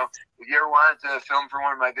 If you ever wanted to film for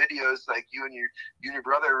one of my videos, like you and your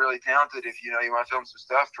brother are really talented. If you want to film some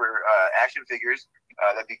stuff for action figures,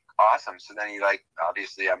 that'd be awesome. So then he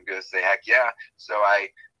obviously I'm gonna say heck yeah. So I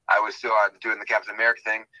was still doing the Captain America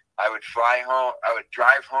thing. I would fly home. I would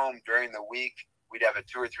drive home during the week. We'd have a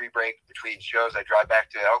 2 or 3 break between shows. I'd drive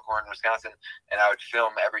back to Elkhorn, Wisconsin, and I would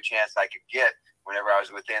film every chance I could get. Whenever I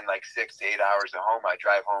was within like 6 to 8 hours of home, I'd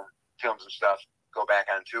drive home, film some stuff, go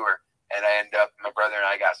back on tour. And my brother and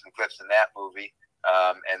I got some clips in that movie.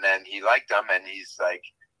 And then he liked them, and he's like,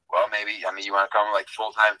 well, maybe, you want to come like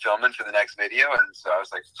full-time filming for the next video? And so I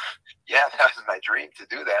was like, yeah, that was my dream to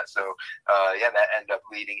do that. So, that ended up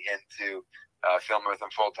leading into filming with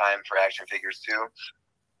him full-time for action figures too.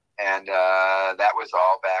 And that was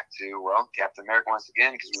all back to, well, Captain America once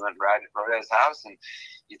again, because we went and rode at his house, and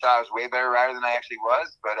he thought I was a way better rider than I actually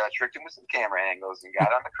was, but tricked him with some camera angles and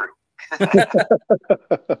got on the crew.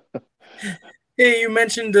 Hey, you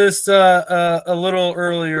mentioned this a little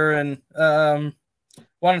earlier, and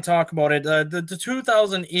want to talk about it. The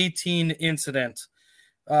 2018 incident.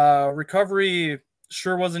 Recovery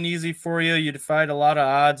sure wasn't easy for you. You defied a lot of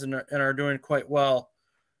odds and are doing quite well.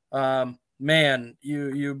 Man,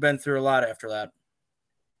 you've been through a lot after that.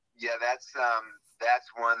 Yeah, that's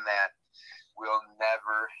one that will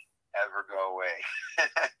never ever go away.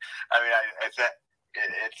 It's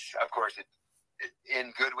of course it in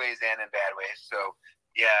good ways and in bad ways. So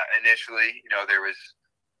yeah, initially, there was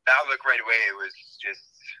outlook right away. It was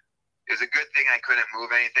a good thing I couldn't move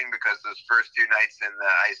anything, because those first 2 nights in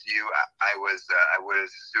the ICU, I was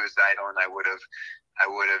suicidal, and I would have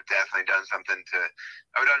definitely done something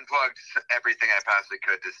I would have unplugged everything I possibly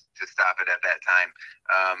could to stop it at that time.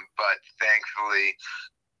 But thankfully,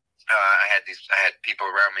 I had people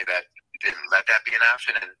around me that didn't let that be an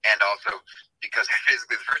option, and also because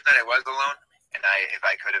physically the first night I was alone, and if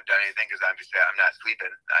I could have done anything, because I'm not sleeping,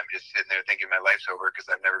 I'm just sitting there thinking my life's over because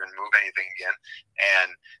I'm never going to move anything again.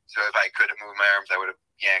 And so if I could have moved my arms, I would have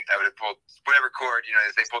yanked, I would have pulled whatever cord,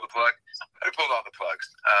 they say pull the plug, I would have pulled all the plugs.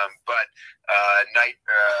 But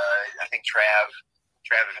I think Trav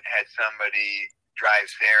had somebody drive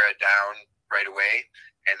Sarah down right away,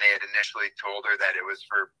 and they had initially told her that it was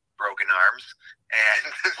for broken arms,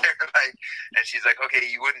 and they're like, and she's like, okay,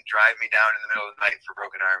 you wouldn't drive me down in the middle of the night for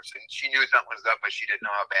broken arms. And she knew something was up, but she didn't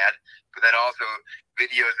know how bad. But then also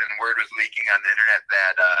videos and word was leaking on the internet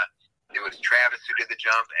that it was Travis who did the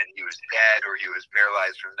jump, and he was dead, or he was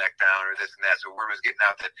paralyzed from the neck down, or this and that. So word was getting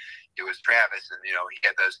out that it was Travis, and he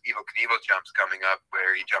had those Evel Knievel jumps coming up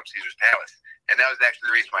where he jumped Caesar's Palace, and that was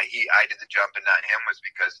actually the reason why I did the jump and not him, was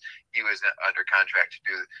because he was under contract to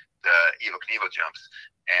do the Evel Knievel jumps.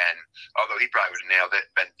 And although he probably would have nailed it,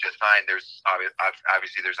 been just fine, there's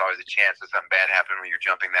obviously always a chance that something bad happened when you're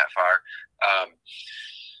jumping that far.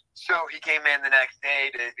 So he came in the next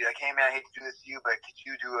day to be like, hey man, I hate to do this to you, but could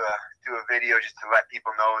you do a video just to let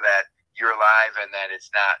people know that you're alive and that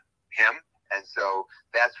it's not him? And so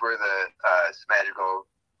that's where the Smagical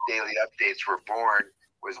daily updates were born,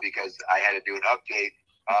 was because I had to do an update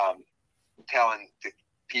telling the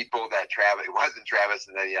people that Travis, it wasn't Travis,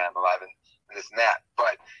 and that, yeah, I'm alive and this and that.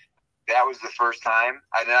 But that was the first time.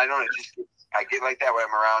 I don't just I get like that when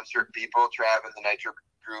I'm around certain people. Trav and the Nitro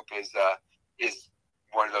group is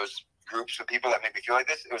one of those groups of people that make me feel like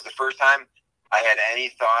this. It was the first time I had any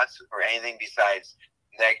thoughts or anything besides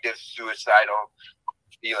negative, suicidal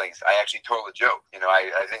feelings. I actually told a joke. You know,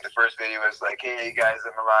 I think the first video was like, "Hey guys,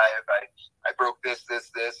 I'm alive. I broke this, and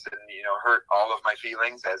hurt all of my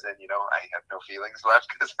feelings." As in, I have no feelings left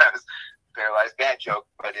because I was paralyzed. Bad joke,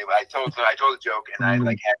 but I told a joke, and I had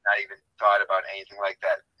not even thought about anything like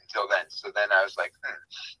that until then. So then I was like,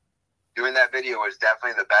 doing that video was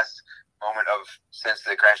definitely the best moment of since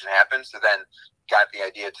the crash had happened. So then got the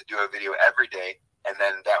idea to do a video every day, and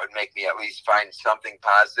then that would make me at least find something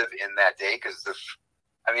positive in that day. Because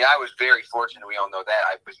I was very fortunate. We all know that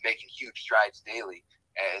I was making huge strides daily,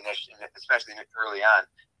 and especially early on.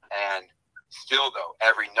 And still, though,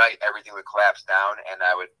 every night everything would collapse down, and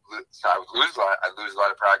I would lose a lot. I'd lose a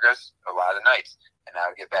lot of progress a lot of nights, and I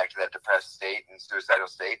would get back to that depressed state and suicidal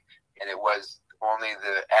state. And it was only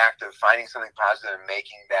the act of finding something positive and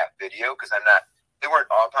making that video, because they weren't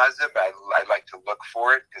all positive, but I like to look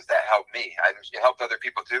for it because that helped me. It helped other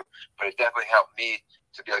people too, but it definitely helped me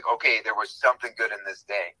to be like, okay, there was something good in this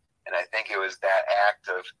day. And I think it was that act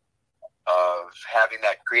of having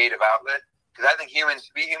that creative outlet. Because I think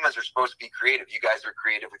we humans are supposed to be creative. You guys are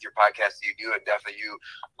creative with your podcast that you do, and definitely you,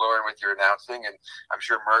 Lauren, with your announcing. And I'm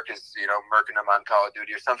sure Merc is, murking them on Call of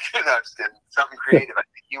Duty or something. No, I'm just kidding. Something creative. I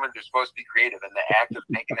think humans are supposed to be creative, and the act of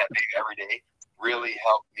making that video every day really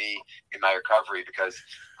helped me in my recovery. Because,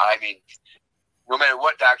 no matter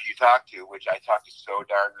what doctor you talk to, which I talk to so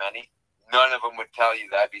darn many, none of them would tell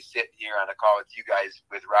you that I'd be sitting here on a call with you guys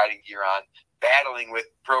with riding gear on, battling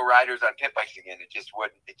with pro riders on pit bikes again. It just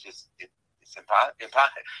wouldn't. It's impossible.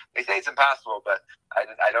 They say it's impossible, but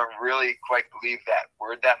I don't really quite believe that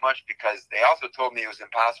word that much, because they also told me it was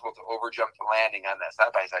impossible to overjump the landing on that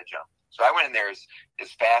side-by-side jump. So I went in there as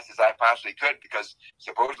fast as I possibly could, because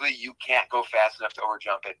supposedly you can't go fast enough to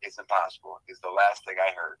overjump it. It's impossible, is the last thing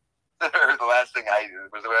I heard. The last thing I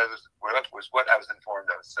was what I was informed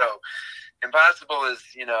of. So impossible is,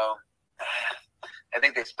 I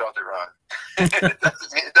think they spelled it wrong. It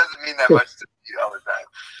doesn't mean that much to me all the time.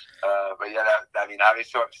 But yeah,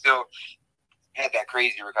 obviously, so I'm still had that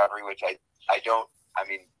crazy recovery, which I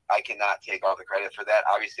cannot take all the credit for that.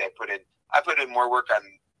 Obviously, I put in more work on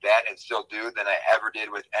that and still do than I ever did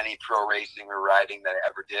with any pro racing or riding that I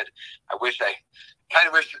ever did. I kind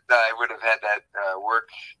of wish that I would have had that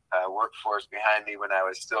workforce behind me when I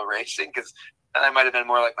was still racing, because then I might have been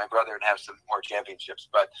more like my brother and have some more championships.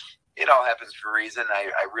 But it all happens for a reason.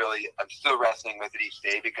 I'm still wrestling with it each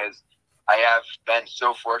day, because I have been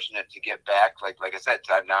so fortunate to get back. Like I said,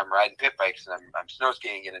 now I'm riding pit bikes, and I'm snow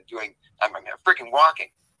skiing, and I'm freaking walking.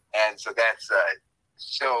 And so that's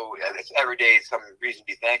it's every day some reason to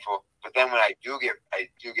be thankful. But then when I do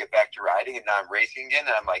get back to riding, and now I'm racing again,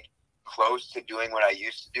 and I'm like close to doing what I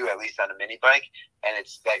used to do, at least on a mini bike. And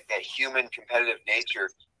it's that human competitive nature.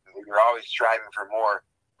 You're always striving for more.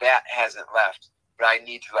 That hasn't left, but I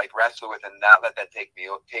need to wrestle with and not let that take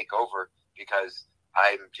over, because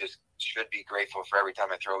I should be grateful for every time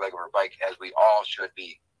I throw a leg over a bike, as we all should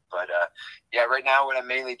be. But yeah, right now what I'm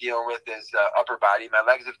mainly dealing with is upper body. My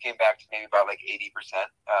legs have came back to maybe about 80%.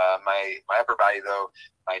 My upper body though,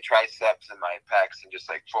 my triceps and my pecs and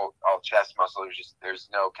just full all chest muscle, there's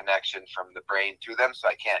no connection from the brain to them, so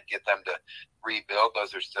I can't get them to rebuild.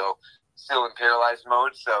 Those are still in paralyzed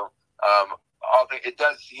mode. So it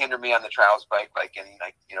does hinder me on the trials bike,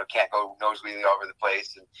 can't go nose wheelie all over the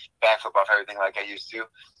place and backflip off everything like I used to.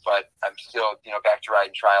 But I'm still, back to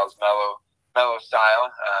riding trials mellow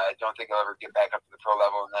style. I don't think I'll ever get back up to the pro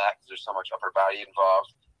level in that, because there's so much upper body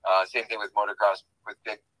involved. Same thing with motocross, with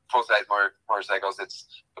big full-size motorcycles.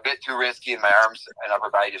 It's a bit too risky, and my arms and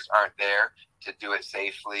upper body just aren't there to do it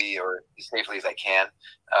safely, or as safely as I can.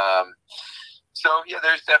 So yeah,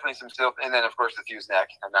 there's definitely some still, and then of course the fuse neck.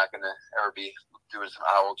 I'm not going to ever be doing some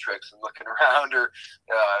owl tricks and looking around, or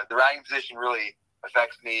the riding position really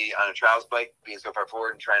affects me on a trials bike, being so far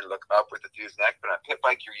forward and trying to look up with the fuse neck. But on a pit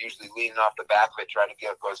bike, you're usually leaning off the back of it, trying to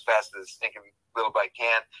go as fast as the stinking little bike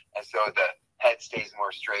can, and so the head stays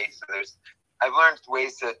more straight. So I've learned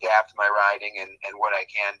ways to adapt my riding and what I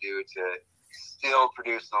can do to still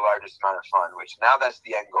produce the largest amount of fun, which now that's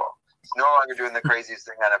the end goal. It's no longer doing the craziest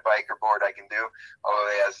thing on a bike or board I can do, although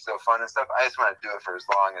yeah, it's still fun and stuff. I just want to do it for as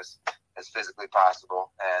long as physically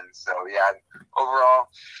possible. And so yeah, overall,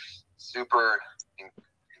 super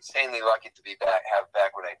insanely lucky to be have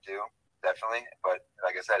back what I do, definitely. But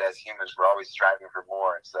like I said, as humans, we're always striving for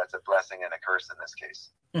more, and so that's a blessing and a curse in this case.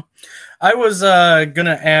 I was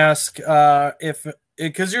gonna ask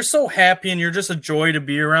because you're so happy and you're just a joy to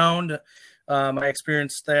be around. I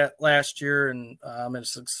experienced that last year, and I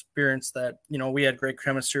just experienced that, we had great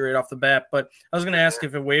chemistry right off the bat. But I was going to ask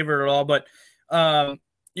if it wavered at all, but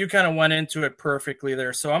you kind of went into it perfectly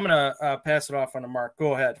there. So I'm going to pass it off on to Mark.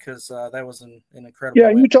 Go ahead, because that was an incredible. Yeah,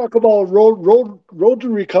 you talk about road to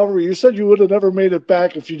recovery. You said you would have never made it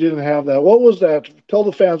back if you didn't have that. What was that? Tell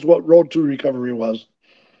the fans what road to recovery was.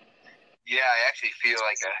 Yeah, I actually feel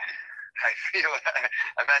like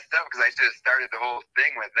I messed up because I should have started the whole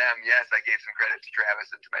thing with them. Yes, I gave some credit to Travis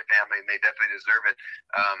and to my family, and they definitely deserve it.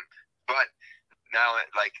 But now,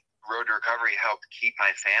 like, Road to Recovery helped keep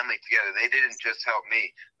my family together. They didn't just help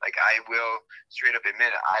me. Like, I will straight up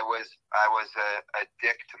admit it, I was a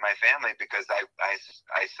dick to my family because I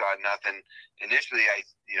saw nothing initially. It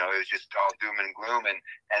was just all doom and gloom, and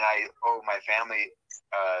I owe my family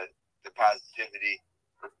the positivity,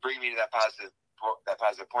 bring me to that positive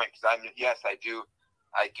point, because I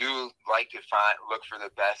do like to look for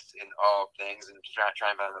the best in all things and try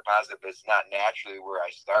and find the positive, but it's not naturally where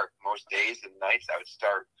I start. Most days and nights I would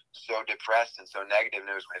start so depressed and so negative,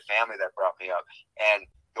 and it was my family that brought me up. And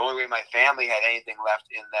the only way my family had anything left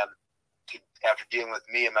in them after dealing with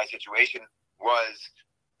me and my situation was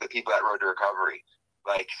the people at Road to Recovery.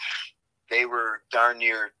 Like, they were darn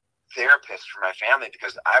near therapists for my family,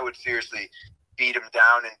 because I would seriously beat them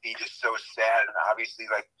down and be just so sad. And obviously,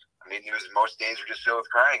 most days were just filled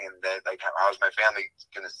with crying, and how's my family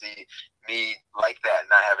going to see me like that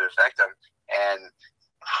and not have it affect them? And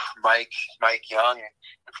Mike Young,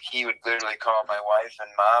 he would literally call my wife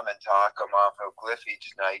and mom and talk them off a cliff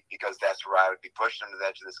each night, because that's where I would be pushing them to the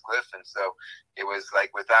edge of this cliff. And so it was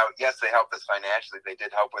like, yes, they helped us financially. They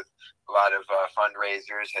did help with a lot of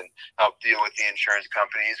fundraisers and help deal with the insurance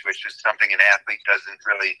companies, which is something an athlete doesn't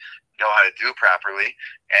really know how to do properly.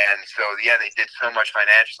 And so, yeah, they did so much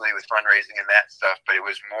financially with fundraising and that stuff, but it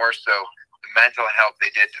was more so the mental help they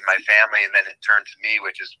did to my family, and then it turned to me,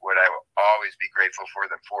 which is what I will always be grateful for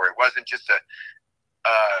them for. It wasn't just a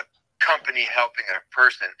company helping a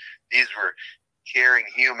person. These were caring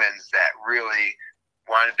humans that really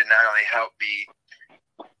wanted to not only help me.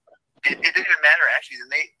 It didn't matter, actually. And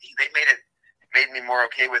they made me more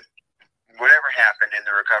okay with whatever happened in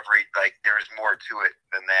the recovery. Like, there was more to it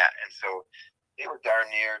than that. And so they were darn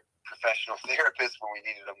near professional therapists when we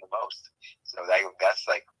needed them the most. So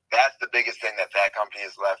that's the biggest thing that company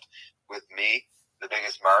has left with me. The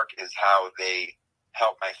biggest mark is how they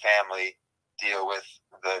help my family deal with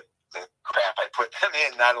the crap I put them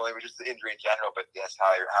in, not only with just the injury in general, but yes, how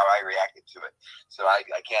I reacted to it. So I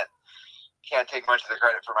can't take much of the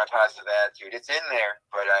credit for my positive attitude. It's in there,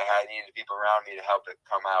 but I needed people around me to help it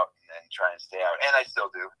come out and try and stay out. And I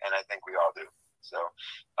still do, and I think we all do. So,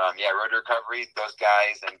 Road to Recovery, those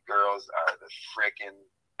guys and girls are the freaking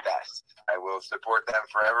best. I will support them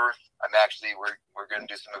forever. We're going to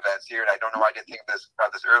do some events here, and I don't know why I didn't think about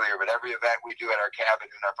this earlier, but every event we do at our cabin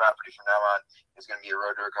and our property from now on is going to be a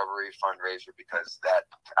Road to Recovery fundraiser, because that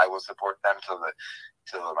I will support them till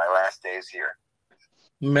my last days here.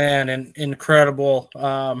 Man, incredible.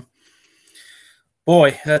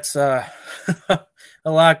 Boy, that's a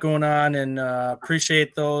lot going on, and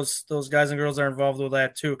appreciate those guys and girls that are involved with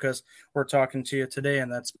that too, because we're talking to you today,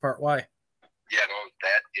 and that's part why. Yeah, no,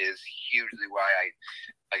 that is hugely why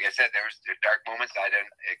like I said, there was dark moments. I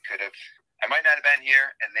might not have been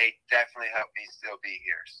here, and they definitely helped me still be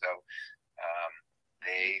here. So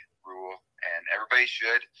they rule, and everybody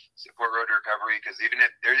should support Road to Recovery, because even if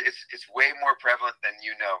it's way more prevalent than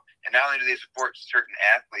you know. And not only do they support certain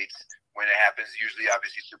athletes when it happens, usually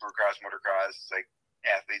obviously Supercross, motocross, like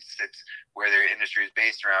athletes, it's where their industry is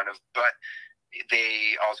based around of, but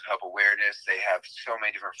they also help awareness. They have so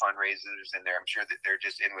many different fundraisers in there. I'm sure that they're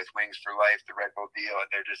just in with Wings for Life, the Red Bull deal, and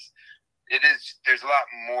there's a lot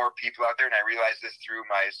more people out there, and I realized this through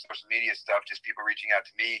my social media stuff, just people reaching out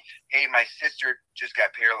to me. Hey, my sister just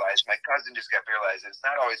got paralyzed. My cousin just got paralyzed. And it's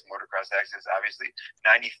not always motocross accidents, obviously.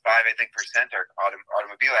 95%, I think, are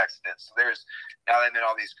automobile accidents. So now that I'm in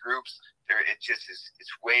all these groups,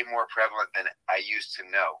 it's way more prevalent than I used to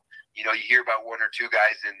know. You hear about one or two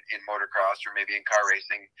guys in motocross or maybe in car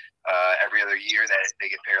racing every other year that they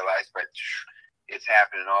get paralyzed, but it's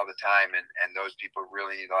happening all the time, and those people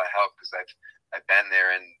really need a lot of help, because I've been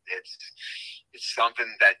there, and it's something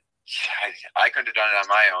that I couldn't have done it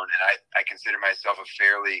on my own, and I consider myself a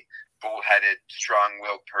fairly bullheaded,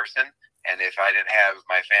 strong-willed person, and if I didn't have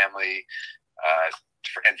my family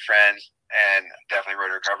and friends and definitely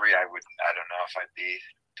Road to Recovery, I don't know if I'd be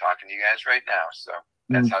talking to you guys right now. So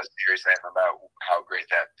that's how serious I am about how great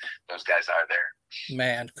those guys are there.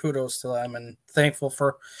 Man, kudos to them, and thankful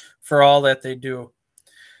for all that they do.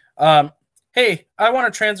 Hey, I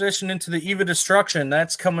want to transition into the Eva Destruction.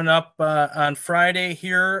 That's coming up on Friday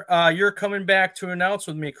here. You're coming back to announce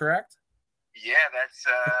with me, correct? Yeah, that's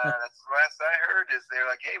the last I heard. Is they're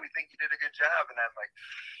like, hey, we think you did a good job, and I'm like,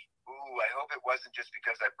 ooh, I hope it wasn't just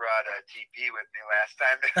because I brought a TP with me last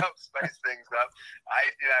time to help spice things up.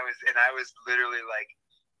 I was literally like,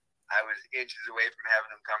 I was inches away from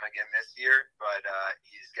having him come again this year, but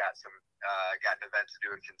he's got got an event to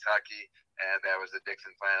do in Kentucky, and that was a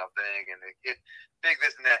Dixon Flannel thing, and it big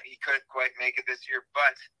this and that. He couldn't quite make it this year,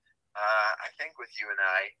 but I think with you and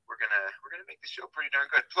we're gonna make the show pretty darn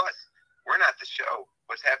good. Plus, we're not the show.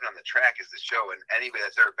 What's happening on the track is the show, and anybody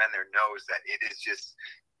that's ever been there knows that it is just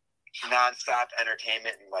nonstop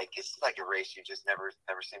entertainment, and like it's like a race you just never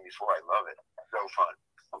seen before. I love it. So fun.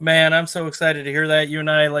 Man, I'm so excited to hear that. You and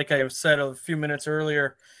I, like I said a few minutes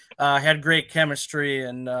earlier, had great chemistry,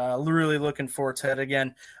 and really looking forward to it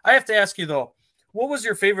again. I have to ask you though, what was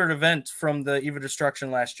your favorite event from the Eva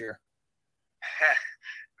Destruction last year?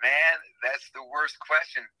 Man, that's the worst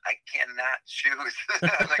question. I cannot choose.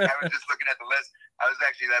 Like I was just looking at the list. I was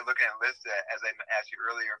actually looking at a list as I asked you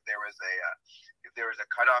earlier if there was a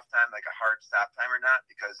cutoff time, like a hard stop time or not.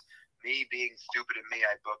 Because me being stupid and me,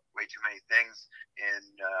 I booked way too many things in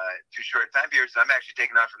too short a time period. So I'm actually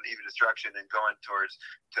taking off from the Eva Destruction and going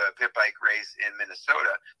to a pit bike race in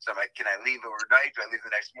Minnesota. So I'm like, can I leave overnight? Do I leave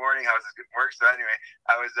the next morning? How is this going to work? So anyway,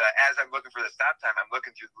 I was as I'm looking for the stop time, I'm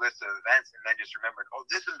looking through the list of events and then just remembered, oh,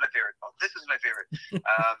 this is my favorite. Oh, this is my favorite.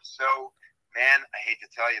 So man, I hate to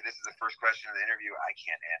tell you, this is the first question of the interview I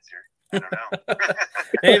can't answer. I don't know.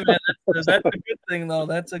 Hey, man, that's a good thing, though.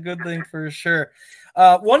 That's a good thing for sure.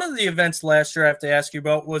 One of the events last year I have to ask you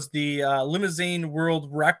about was the limousine world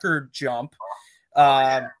record jump.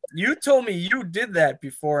 Yeah. You told me you did that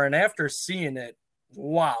before, and after seeing it,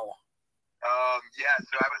 wow. Yeah,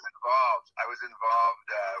 so I was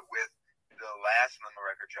involved with the last limo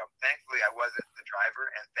record jump. Thankfully, I wasn't the driver,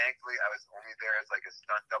 and thankfully, I was only there as like a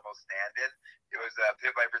stunt double stand-in. It was a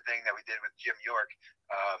pit viper thing that we did with Jim York,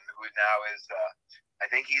 who now is, I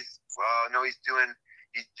think he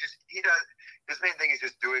does. His main thing is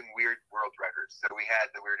just doing weird world records. So we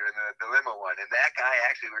were doing the limo one, and that guy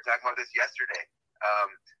actually, we were talking about this yesterday.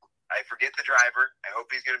 I forget the driver. I hope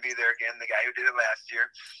he's going to be there again. The guy who did it last year,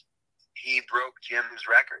 he broke Jim's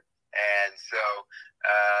record. And so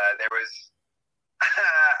there was,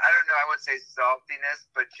 I don't know, I wouldn't say saltiness,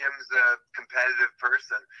 but Jim's a competitive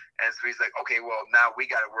person. And so he's like, okay, well, now we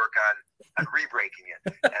got to work on re-breaking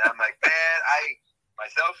it. And I'm like, man,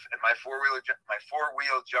 myself and my four-wheel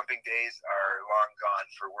jumping days are long gone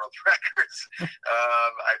for world records.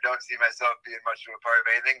 I don't see myself being much of a part of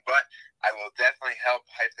anything, but I will definitely help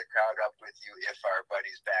hype the crowd up with you if our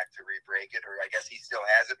buddy's back to re-break it, or I guess he still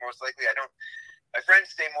has it most likely. My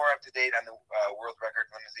friends stay more up to date on the world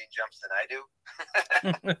record limousine jumps than I do.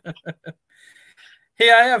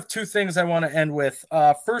 Hey, I have two things I want to end with.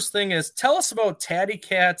 First thing is, tell us about Tatty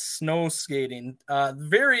Cat's snow skating.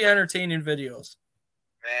 Very entertaining videos.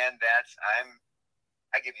 Man,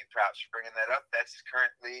 I give you props for bringing that up. That's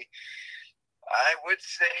currently, I would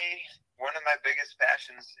say, one of my biggest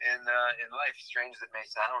passions in life, strange as it may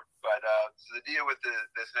sound. But so the deal with the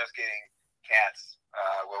snow skating cats,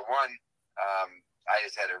 I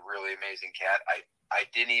just had a really amazing cat. I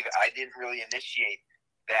didn't really initiate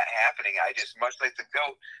that happening. I just, much like the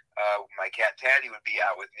goat, my cat Taddy would be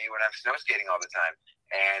out with me when I'm snow skating all the time.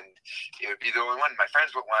 And it would be the only one. My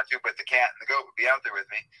friends wouldn't want to, but the cat and the goat would be out there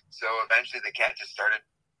with me. So eventually the cat just started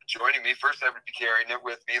joining me. First I would be carrying it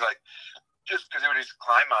with me, like, just because it would just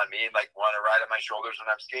climb on me and like want to ride on my shoulders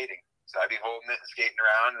when I'm skating. So I'd be holding it and skating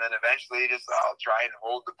around, and then eventually I'll try and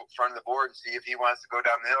hold the front of the board and see if he wants to go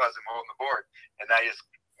down the hill as I'm holding the board. And I just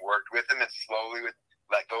worked with him and slowly would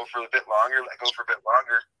let go for a bit longer.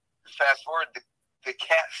 Fast forward, the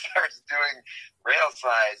cat starts doing rail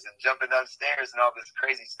slides and jumping downstairs and all this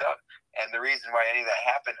crazy stuff. And the reason why any of that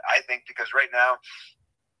happened, I think, because right now,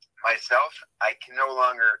 myself, I can no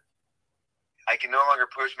longer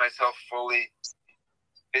push myself fully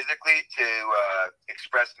physically to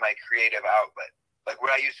express my creative outlet. Like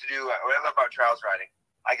what I used to do, what I love about trials riding,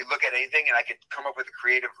 I could look at anything and I could come up with a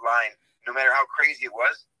creative line, no matter how crazy it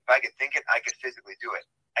was. If I could think it, I could physically do it.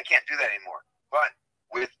 I can't do that anymore. But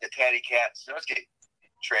with the Tatty Cat snow skate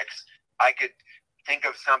tricks, I could think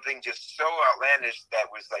of something just so outlandish that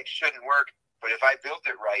was like shouldn't work. But if I built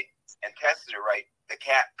it right and tested it right, the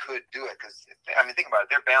cat could do it. Because think about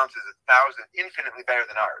it, their balance is infinitely better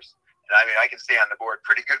than ours. And I mean, I can stay on the board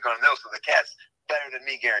pretty good going nil, so the cat's better than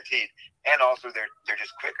me, guaranteed. And also, they're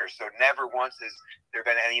just quicker. So never once has there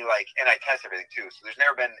been any and I test everything too. So there's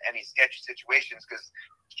never been any sketchy situations because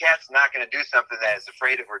cat's not going to do something that it's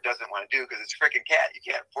afraid of or doesn't want to do because it's a freaking cat. You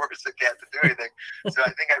can't force a cat to do anything. So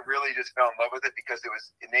I think I really just fell in love with it because it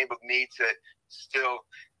enabled me to still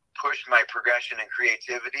push my progression and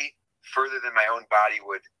creativity further than my own body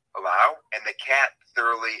would allow, and the cat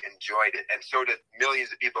thoroughly enjoyed it, and so did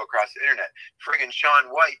millions of people across the internet. Friggin'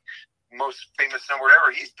 Shaun White, most famous snowboarder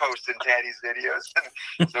ever, he's posting Taddy's videos.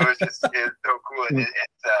 So it's so cool, and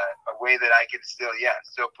it's a way that I can still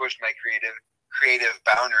push my creative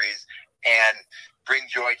boundaries and bring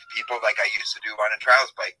joy to people like I used to do on a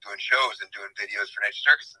trials bike, doing shows and doing videos for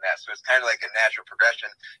Nature Circus and that. So it's kind of like a natural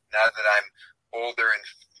progression now that I'm older and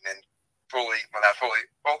fully, well, not fully,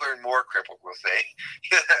 older and more crippled, we'll say.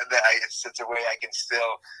 It's a way I can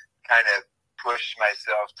still kind of push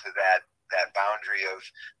myself to that boundary of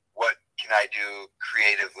what can I do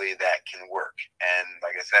creatively that can work. And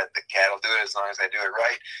like I said, the cat will do it as long as I do it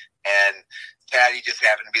right. And Taddy just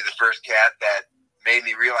happened to be the first cat that made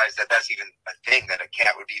me realize that that's even a thing, that a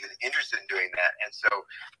cat would be even interested in doing that. And so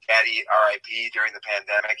Taddy, RIP, during the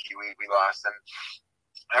pandemic, we lost him.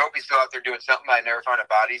 I hope he's still out there doing something. I never found a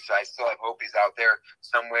body, so I still hope he's out there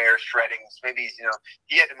somewhere shredding. Maybe he's,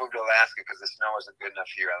 he had to move to Alaska because the snow wasn't good enough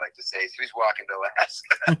here, I like to say. So he's walking to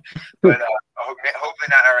Alaska. But hopefully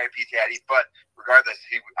not RIP Taddy. But regardless,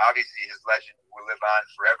 obviously his legend will live on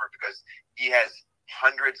forever because he has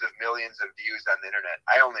hundreds of millions of views on the internet.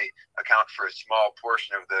 I only account for a small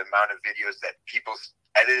portion of the amount of videos that people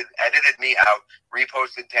edited me out,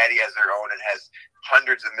 reposted Taddy as their own, and has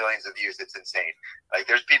hundreds of millions of views. It's insane. Like,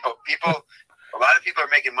 there's people, a lot of people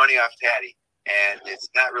are making money off Taddy, and it's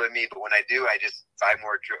not really me, but when I do, I just buy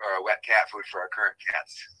more wet cat food for our current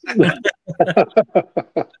cats.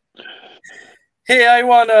 Hey, I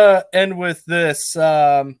want to end with this.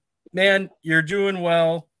 Man, you're doing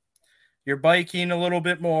well. You're biking a little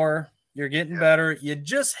bit more. You're getting better. You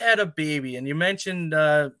just had a baby, and you mentioned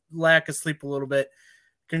lack of sleep a little bit.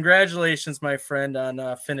 Congratulations, my friend, on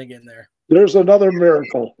Finnegan there. There's another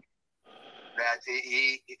miracle.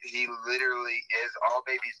 He literally is. All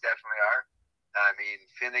babies definitely are. I mean,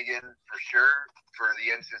 Finnegan for sure. For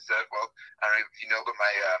the instance of, well, I don't know if you know, but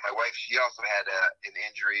my wife, she also had an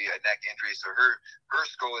injury, a neck injury. So her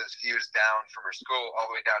skull is fused down from her skull all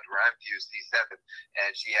the way down to where I'm fused, C7,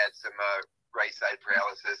 and she had some right side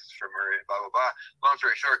paralysis from her. Blah blah blah. Long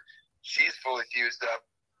story short, she's fully fused up,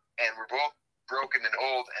 and we're both broken and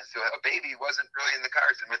old, and so a baby wasn't really in the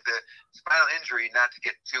cards. And with the spinal injury, not to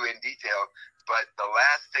get too in detail, but the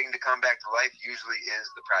last thing to come back to life usually is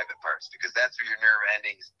the private parts, because that's where your nerve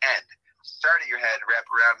endings end. Start at your head, wrap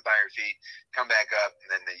around by your feet, come back up,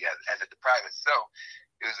 and then end at the private. So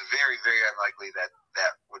it was very, very unlikely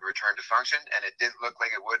that would return to function, and it didn't look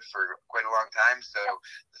like it would for quite a long time. So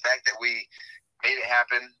the fact that we made it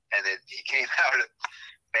happen and that he came out a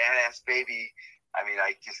badass baby, I mean,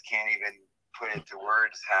 I just can't even put into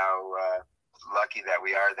words how lucky that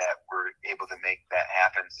we are that we're able to make that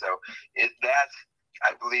happen. So that,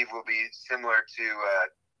 I believe, will be similar to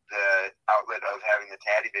the outlet of having the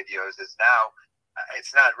Taddy videos. Is now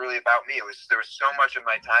it's not really about me. There was so much of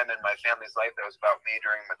my time and my family's life that was about me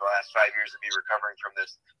during the last 5 years of me recovering from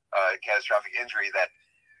this catastrophic injury, that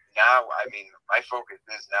now, I mean, my focus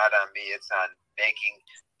is not on me. It's on making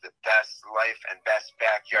the best life and best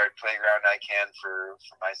backyard playground I can for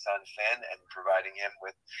my son Finn, and providing him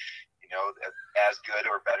with, as good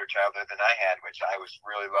or better childhood than I had, which I was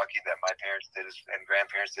really lucky that my parents did and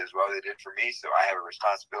grandparents did as well. They did for me, so I have a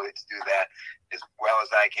responsibility to do that as well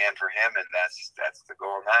as I can for him, and that's the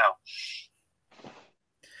goal now.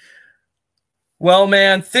 Well,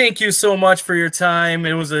 man, thank you so much for your time.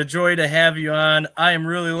 It was a joy to have you on. I am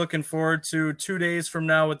really looking forward to 2 days from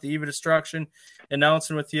now with the Eve of Destruction,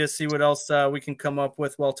 announcing with you, see what else we can come up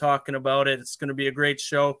with while talking about it. It's going to be a great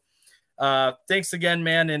show. Thanks again,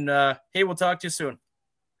 man, and hey, we'll talk to you soon.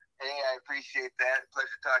 Hey, I appreciate that.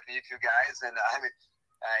 Pleasure talking to you two guys. And I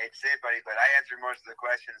hate to say it, buddy, but I answered most of the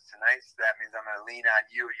questions tonight, so that means I'm going to lean on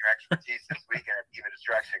you and your expertise this weekend at Eve of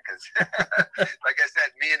Destruction, because, like I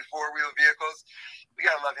said, me and four-wheel vehicles, we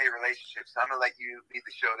got a love-hate relationship, so I'm going to let you lead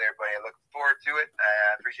the show there, buddy. I look forward to it.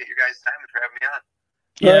 I appreciate your guys' time and for having me on.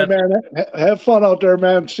 Yeah, man. Have fun out there,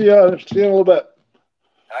 man. See you in a little bit.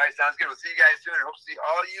 All right, sounds good. We'll see you guys soon, and hope to see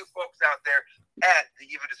all you folks out there at the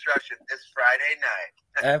Eve of Destruction this Friday night.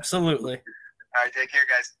 Absolutely. All right, take care,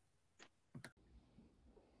 guys.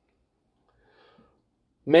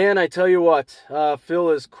 Man, I tell you what,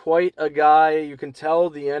 Phil is quite a guy. You can tell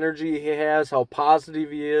the energy he has, how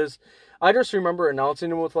positive he is. I just remember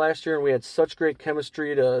announcing him with last year, and we had such great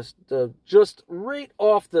chemistry to just right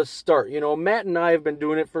off the start. Matt and I have been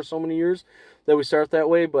doing it for so many years that we start that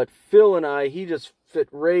way, but Phil and I, he just fit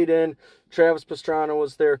right in. Travis Pastrana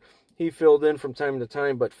was there. He filled in from time to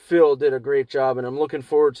time, but Phil did a great job, and I'm looking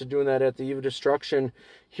forward to doing that at the Eve of Destruction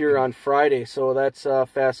here on Friday. So that's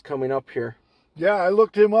fast coming up here. Yeah, I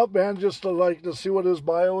looked him up, man, just to see what his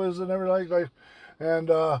bio is and everything. And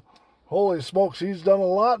holy smokes, he's done a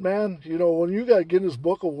lot, man. You know, when you got Guinness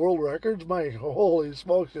Book of World Records, my holy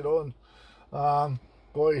smokes, you know. And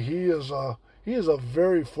boy, he is a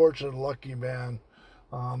very fortunate, lucky man.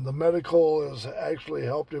 The medical has actually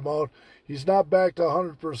helped him out. He's not back to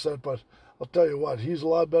 100%, but I'll tell you what, he's a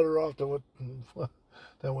lot better off than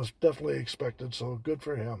was definitely expected. So good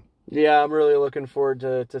for him. Yeah, I'm really looking forward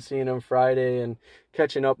to seeing him Friday and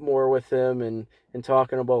catching up more with him and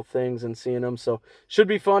talking about things and seeing him. So should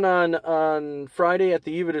be fun on Friday at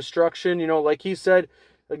the Eve of Destruction. You know, like he said,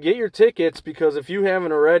 get your tickets, because if you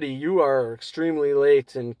haven't already, you are extremely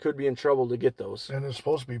late and could be in trouble to get those. And it's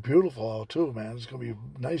supposed to be beautiful out too, man. It's going to be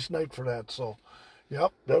a nice night for that. So,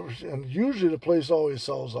 yep. And usually the place always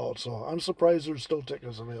sells out. So I'm surprised there's still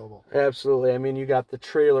tickets available. Absolutely. I mean, you got the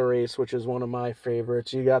trailer race, which is one of my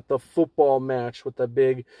favorites. You got the football match with the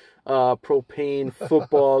big propane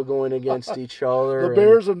football going against each other. The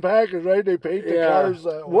Bears and Packers, right? They paint the cars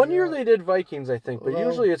that way. One year they did Vikings, I think, but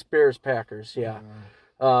usually it's Bears-Packers, yeah.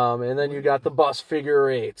 And then you got the bus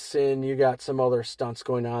figure eights, and you got some other stunts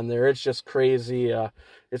going on there. It's just crazy.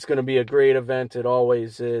 It's going to be a great event. It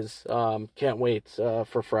always is. Can't wait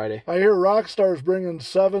for Friday. I hear Rockstar's bringing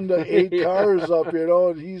 7 to 8 cars up, you know,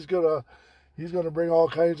 and he's gonna bring all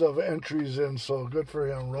kinds of entries in. So good for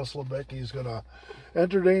him. Russell Beck, he's gonna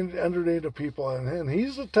entertain the people, and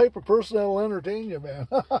he's the type of person that'll entertain you, man.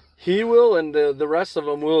 He will, and the rest of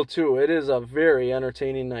them will too. It is a very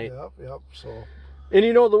entertaining night. Yep. So. And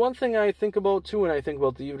you know, the one thing I think about too when I think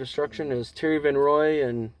about the Eve of Destruction is Terry Van Roy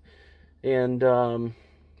and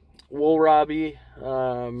Wool Robbie.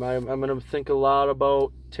 I'm going to think a lot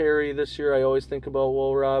about Terry this year. I always think about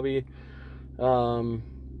Wool Robbie. Man,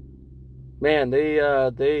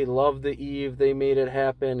 they love the Eve. They made it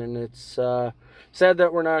happen, and it's sad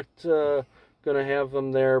that we're not going to have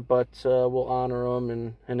them there, but we'll honor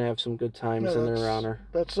them and have some good times in their honor.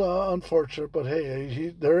 That's unfortunate, but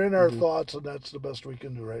hey, they're in our thoughts, and that's the best we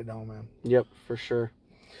can do right now, man. Yep, for sure.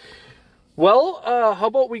 Well, how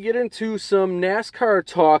about we get into some NASCAR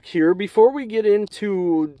talk here? Before we get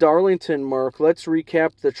into Darlington, Mark, let's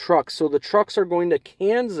recap the trucks. So the trucks are going to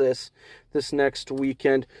Kansas this next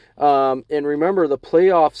weekend. And remember, the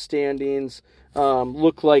playoff standings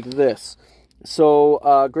look like this.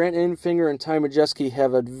 So Grant Enfinger and Ty Majeski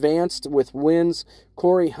have advanced with wins.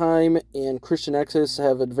 Corey Heim and Christian Exis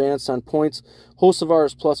have advanced on points. Hocevar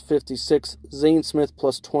is plus 56. Zane Smith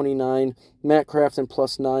plus 29. Matt Crafton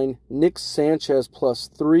plus 9. Nick Sanchez plus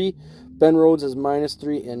 3. Ben Rhodes is minus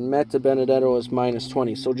 3. And Matt DiBenedetto is minus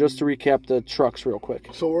 20. So just to recap the trucks real quick.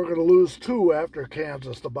 So we're going to lose 2 after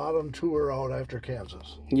Kansas. The bottom 2 are out after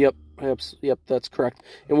Kansas. Yep, that's correct.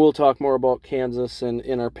 And we'll talk more about Kansas and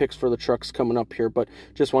in our picks for the trucks coming up here. But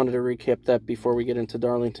just wanted to recap that before we get into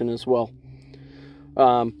Darlington as well.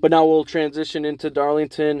 But now we'll transition into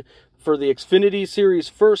Darlington for the Xfinity Series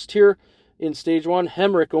first here. In Stage 1,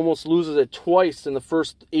 Hemrick almost loses it twice in the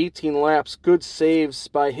first 18 laps. Good saves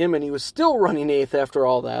by him, and he was still running 8th after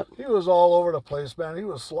all that. He was all over the place, man. He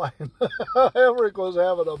was sliding. Hemrick was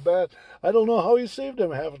having a bad... I don't know how he saved him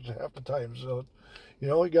half the time. So, you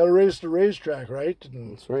know, he got to race the racetrack, right?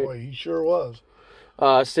 And that's right. Boy, he sure was.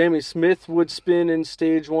 Sammy Smith would spin in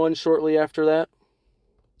Stage 1 shortly after that.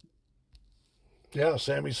 Yeah,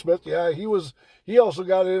 Sammy Smith. Yeah, he also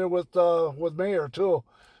got in it with Mayer, too.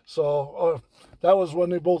 So that was when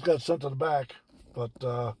they both got sent to the back, but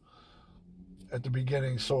at the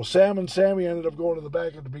beginning. So Sam and Sammy ended up going to the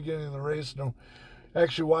back at the beginning of the race. And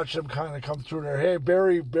actually watched them kind of come through there. Hey,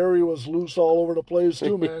 Barry was loose all over the place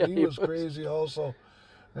too, man. He was crazy also.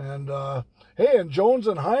 And hey, and Jones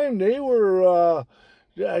and Heim, they were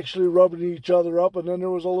actually rubbing each other up, and then there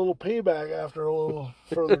was a little payback after a little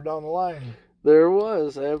further down the line. There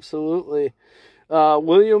was, absolutely.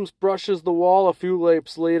 Williams brushes the wall. A few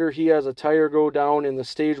laps later, he has a tire go down, and the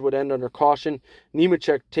stage would end under caution.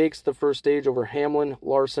 Nemechek takes the first stage over Hamlin,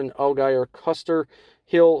 Larson, Allgaier, Custer,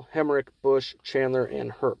 Hill, Hemrick, Busch, Chandler,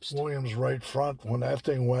 and Herbst. Williams right front. When that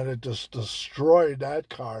thing went, it just destroyed that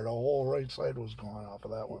car. The whole right side was gone off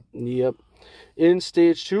of that one. Yep. In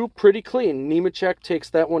Stage 2, pretty clean. Nemechek takes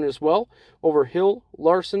that one as well over Hill,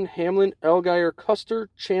 Larson, Hamlin, Allgaier, Custer,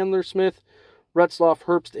 Chandler, Smith, Retzloff,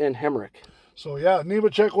 Herbst, and Hemrick. So, yeah,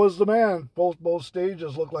 Nemechek was the man. Both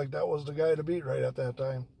stages looked like that was the guy to beat right at that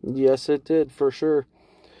time. Yes, it did, for sure.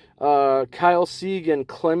 Kyle Sieg and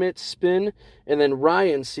Clement spin, and then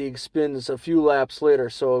Ryan Sieg spins a few laps later,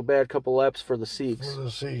 so a bad couple laps for the Siegs. For the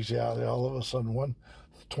Siegs, yeah, they all of a sudden won.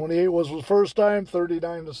 28 was the first time,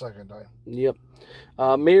 39 the second time. Yep.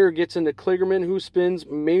 Mayer gets into Kligerman, who spins.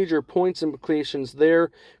 Major points implications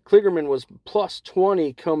there. Kligerman was plus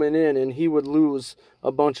 20 coming in, and he would lose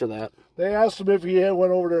a bunch of that. They asked him if he had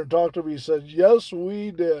went over there and talked to him. He said, yes,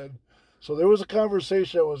 we did. So there was a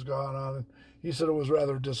conversation that was going on, and he said it was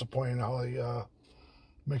rather disappointing how he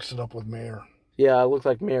mixed it up with Mayer. Yeah, it looked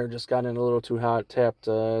like Mayer just got in a little too hot, tapped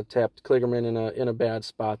Kligerman in a bad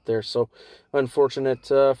spot there. So unfortunate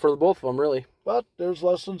for the both of them, really. But there's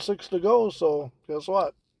less than 6 to go, so guess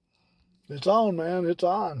what? It's on, man. It's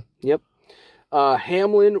on. Yep.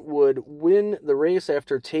 Hamlin would win the race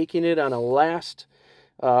after taking it on a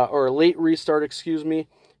late restart, excuse me.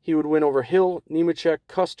 He would win over Hill, Nemechek,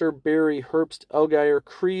 Custer, Berry, Herbst, Allgaier,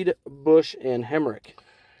 Creed, Busch, and Hemrick.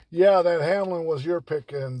 Yeah, that Hamlin was your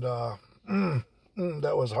pick, and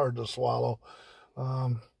that was hard to swallow.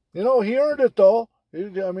 He earned it, though. He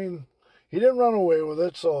didn't run away with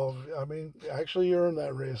it, so, actually you earned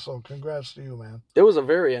that race, so congrats to you, man. It was a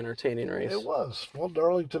very entertaining race. It was. Well,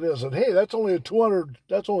 Darlington is. And, hey, that's only 200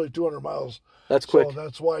 miles. That's quick. So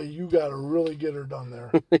that's why you got to really get her done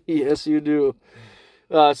there. Yes, you do.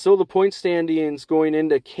 So the point standings going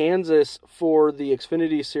into Kansas for the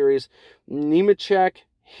Xfinity Series, Nemechek,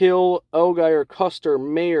 Hill, Allgaier, Custer,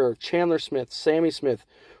 Mayer, Chandler Smith, Sammy Smith,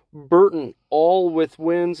 Burton, all with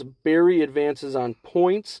wins. Berry advances on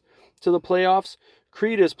points to the playoffs.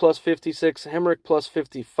 Creed is plus 56, Hemrick plus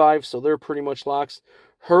 55, so they're pretty much locks.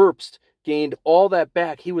 Herbst gained all that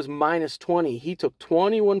back. He was minus 20. He took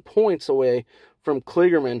 21 points away from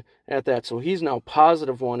Kligerman at that, so he's now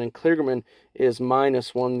positive 1, and Kligerman is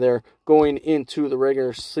minus 1 there going into the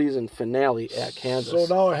regular season finale at Kansas.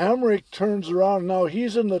 So now Hemrick turns around. Now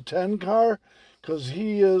he's in the 10 car because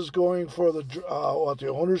he is going for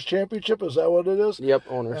the Owners' Championship. Is that what it is? Yep,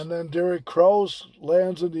 Owners. And then Derek Kraus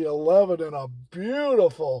lands in the 11 in a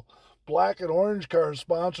beautiful black and orange car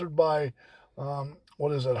sponsored by,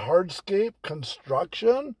 Hardscape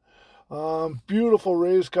Construction? Beautiful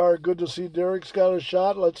race car. Good to see Derek's got a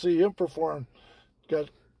shot. Let's see him perform. Got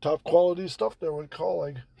top quality stuff there with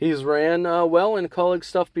Colleague. He's ran well in Colleague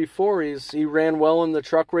stuff before. He ran well in the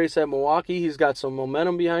truck race at Milwaukee. He's got some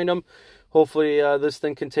momentum behind him. Hopefully this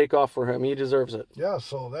thing can take off for him. He deserves it. Yeah,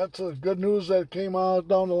 so that's good news that came out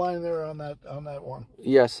down the line there on that one.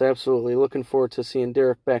 Yes, absolutely. Looking forward to seeing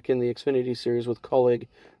Derek back in the Xfinity Series with Colleague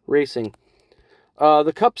Racing.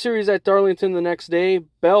 The Cup Series at Darlington the next day.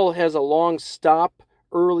 Bell has a long stop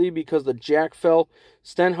early because the jack fell.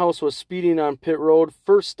 Stenhouse was speeding on pit road.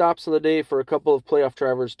 First stops of the day for a couple of playoff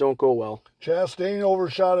drivers don't go well. Chastain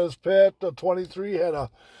overshot his pit. The 23 had I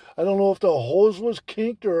don't know if the hose was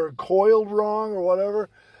kinked or coiled wrong or whatever,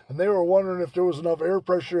 and they were wondering if there was enough air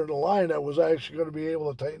pressure in the line that was actually going to be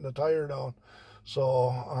able to tighten the tire down. So,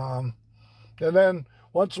 and then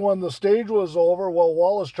when the stage was over,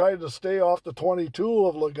 Wallace tried to stay off the 22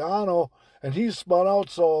 of Logano, and he spun out,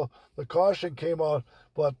 so the caution came out.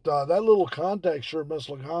 But that little contact sure messed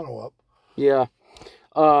Logano up. Yeah.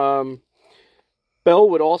 Bell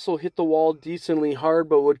would also hit the wall decently hard,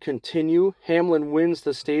 but would continue. Hamlin wins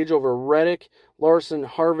the stage over Reddick, Larson,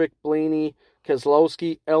 Harvick, Blaney,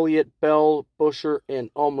 Keselowski, Elliott, Bell, Buescher,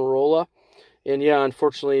 and Almirola. And yeah,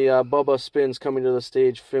 unfortunately, Bubba spins coming to the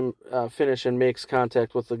stage finish and makes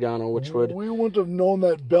contact with Logano, which would... We wouldn't have known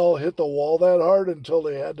that Bell hit the wall that hard until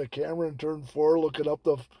they had the camera in turn 4 looking up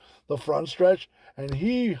the front stretch, and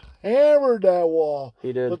he hammered that wall.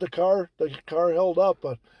 He did. But the car held up,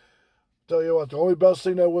 but tell you what, the only best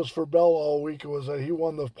thing that was for Bell all week was that he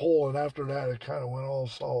won the pole, and after that it kind of went all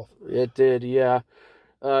south. It did, yeah.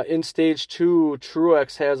 In stage 2,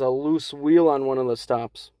 Truex has a loose wheel on one of the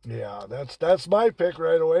stops. Yeah, that's my pick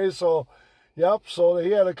right away. So, yep, so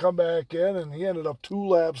he had to come back in, and he ended up 2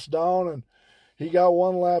 laps down, and he got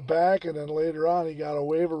 1 lap back, and then later on he got a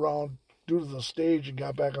wave around due to the stage and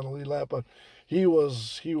got back on the lead lap. But he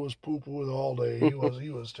was poo-poo all day. He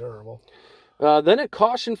was terrible. Then a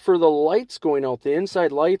caution for the lights going out. The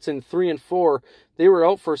inside lights in 3 and 4, they were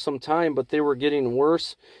out for some time, but they were getting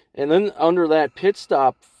worse. And then under that pit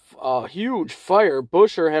stop, a huge fire.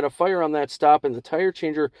 Buescher had a fire on that stop, and the tire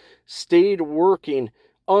changer stayed working.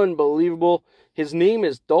 Unbelievable. His name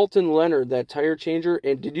is Dalton Leonard, that tire changer.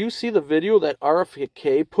 And did you see the video that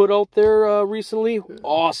RFK put out there recently?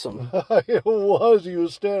 Awesome. It was. He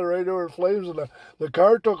was standing right there in flames, and the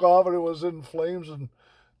car took off, and it was in flames, and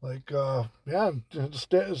Like, yeah,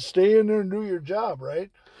 stay in there and do your job, right?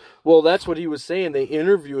 Well, that's what he was saying. They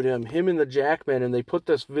interviewed him and the Jackman, and they put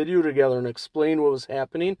this video together and explained what was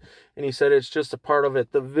happening. And he said it's just a part of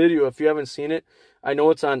it. The video, if you haven't seen it, I know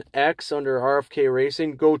it's on X under RFK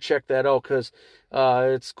Racing. Go check that out because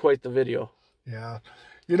it's quite the video. Yeah.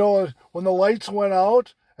 You know, when the lights went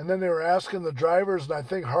out and then they were asking the drivers, and I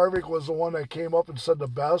think Harvick was the one that came up and said the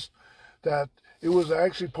best, that it was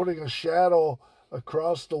actually putting a shadow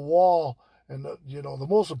across the wall. And, you know, the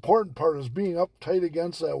most important part is being up tight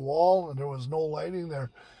against that wall, and there was no lighting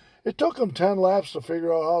there. It took them 10 laps to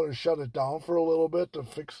figure out how to shut it down for a little bit to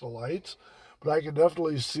fix the lights. But I could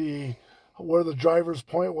definitely see where the driver's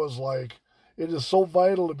point was like, it is so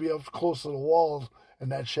vital to be up close to the wall,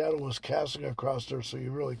 and that shadow was casting across there, so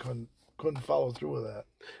you really couldn't follow through with that.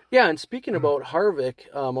 Yeah, and speaking about Harvick,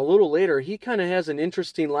 a little later, he kind of has an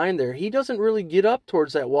interesting line there. He doesn't really get up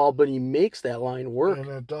towards that wall, but he makes that line work. And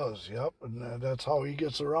it does, yep. And that's how he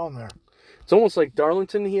gets around there. It's almost like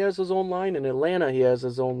Darlington, he has his own line, and Atlanta, he has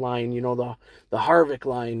his own line. You know, the Harvick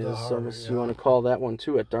line is, you want to call that one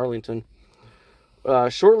too at Darlington.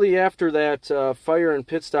 Shortly after that fire and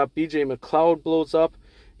pit stop, BJ McLeod blows up,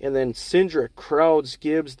 and then Cindric crowds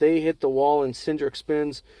Gibbs. They hit the wall, and Cindric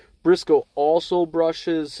spins. Briscoe also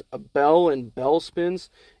brushes Bell, and Bell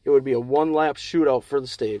spins. It would be a one-lap shootout for the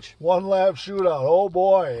stage. One-lap shootout. Oh,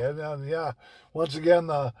 boy. And then, yeah, once again,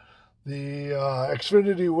 the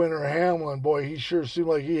Xfinity winner, Hamlin, boy, he sure seemed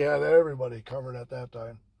like he had everybody covered at that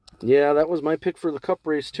time. Yeah, that was my pick for the Cup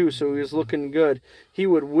race, too, so he was looking good. He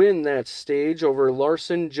would win that stage over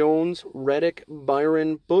Larson, Jones, Reddick,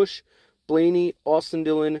 Byron, Busch, Blaney, Austin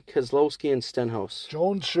Dillon, Keselowski, and Stenhouse.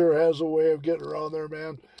 Jones sure has a way of getting around there,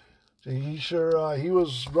 man. He sure, he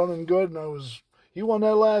was running good, and he won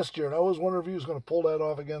that last year, and I was wondering if he was going to pull that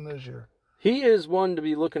off again this year. He is one to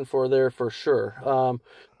be looking for there for sure.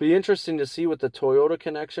 Be interesting to see what the Toyota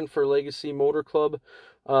connection for Legacy Motor Club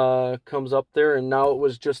comes up there, and now it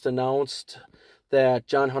was just announced that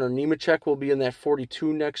John Hunter Nemechek will be in that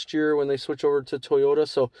 42 next year when they switch over to Toyota,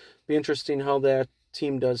 so be interesting how that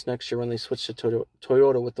team does next year when they switch to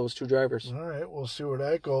Toyota with those two drivers. All right, we'll see where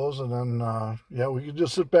that goes, and then yeah, we can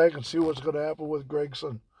just sit back and see what's going to happen with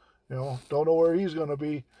Gragson. You know, don't know where he's going to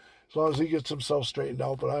be as long as he gets himself straightened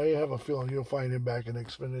out, but I have a feeling you'll find him back in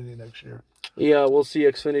Xfinity next year. Yeah, we'll see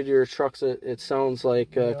Xfinity or trucks. It sounds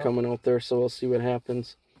like coming out there, so we'll see what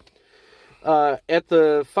happens. At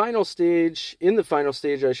the final stage,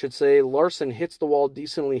 I should say, Larson hits the wall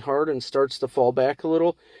decently hard and starts to fall back a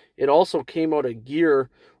little. It also came out of gear.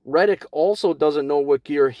 Reddick also doesn't know what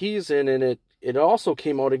gear he's in, and it also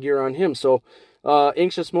came out of gear on him. So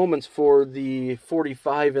anxious moments for the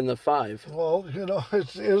 45 and the 5. Well, you know,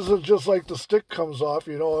 it isn't just like the stick comes off,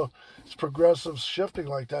 you know, it's progressive shifting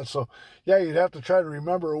like that. So, yeah, you'd have to try to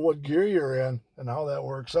remember what gear you're in and how that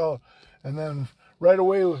works out. And then right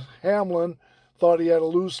away, Hamlin thought he had a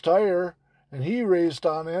loose tire, and he raced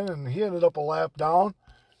on in, and he ended up a lap down,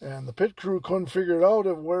 and the pit crew couldn't figure it out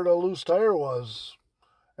of where the loose tire was.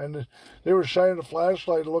 And they were shining a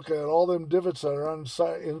flashlight looking at all them divots that are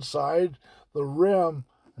inside the rim,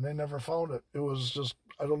 and they never found it. It was just,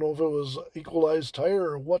 I don't know if it was equalized tire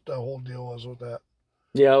or what the whole deal was with that.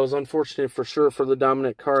 Yeah, it was unfortunate for sure for the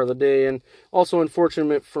dominant car of the day, and also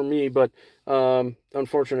unfortunate for me, but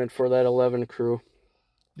unfortunate for that 11 crew.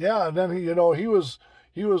 Yeah, and then he was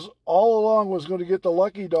all along was going to get the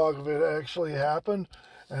lucky dog if it actually happened,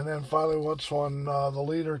 and then finally once when the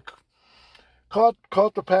leader caught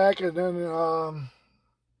the pack, and then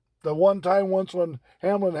the one time once when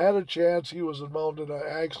Hamlin had a chance, he was involved in an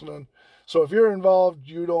accident. So if you're involved,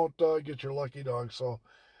 you don't get your lucky dog. So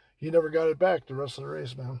he never got it back the rest of the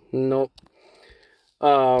race, man. Nope.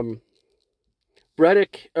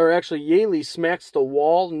 Yaley smacks the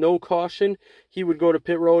wall, no caution. He would go to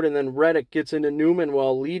pit road, and then Reddick gets into Newman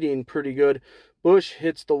while leading pretty good. Busch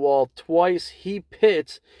hits the wall twice. He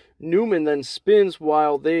pits. Newman then spins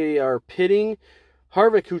while they are pitting.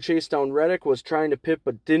 Harvick, who chased down Reddick, was trying to pit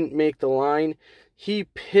but didn't make the line. He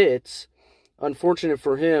pits. Unfortunate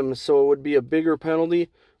for him, so it would be a bigger penalty.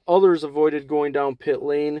 Others avoided going down pit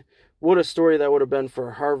lane. What a story that would have been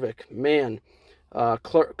for Harvick. Man.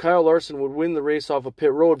 Kyle Larson would win the race off of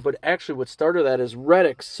pit road, but actually what started that is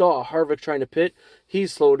Reddick saw Harvick trying to pit. He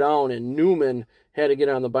slowed down, and Newman had to get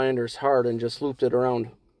on the binders hard and just looped it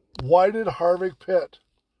around. Why did Harvick pit?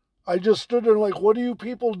 I just stood there like, what are you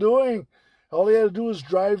people doing? All he had to do was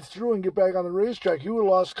drive through and get back on the racetrack. He would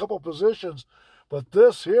have lost a couple positions. But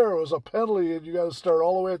this here was a penalty, and you got to start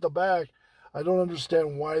all the way at the back. I don't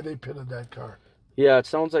understand why they pitted that car. Yeah, it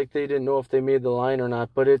sounds like they didn't know if they made the line or not,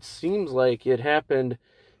 but it seems like it happened.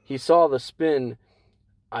 He saw the spin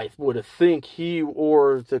I would have think he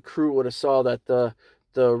or the crew would have saw that the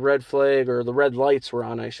red flag or the red lights were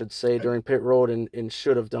on, I should say, during pit road and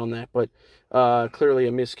should have done that. But clearly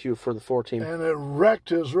a miscue for the 4 team. And it wrecked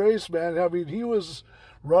his race, man. I mean, he was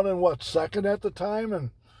running, second at the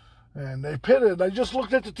time? And they pitted. And I just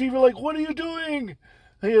looked at the TV like, what are you doing?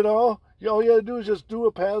 You know, all you got to do is just do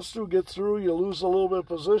a pass-through, get through. You lose a little bit of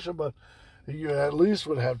position, but you at least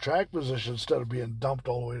would have track position instead of being dumped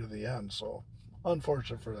all the way to the end. So,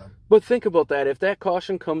 unfortunate for them. But think about that. If that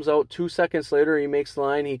caution comes out 2 seconds later, he makes the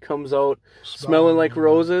line, he comes out smelling like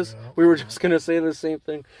roses. Yeah. We were just going to say the same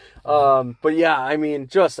thing. But yeah, I mean,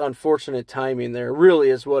 just unfortunate timing there really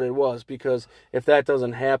is what it was, because if that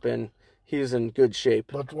doesn't happen, he's in good shape.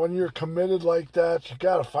 But when you're committed like that, you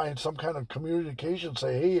got to find some kind of communication.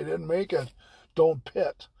 Say, hey, you didn't make it, don't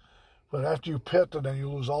pit. But after you pit, and then you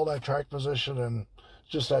lose all that track position and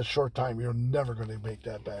just that short time, you're never going to make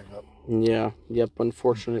that back up. Yeah, yep,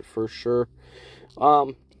 unfortunate for sure.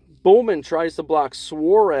 Bowman tries to block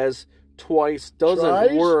Suarez twice,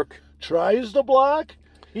 doesn't work. Tries to block?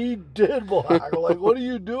 He did block. Like, what are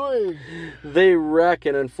you doing? They wreck,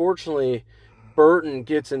 and unfortunately, Burton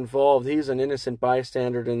gets involved. He's an innocent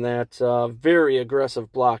bystander in that very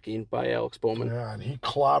aggressive blocking by Alex Bowman. Yeah, and he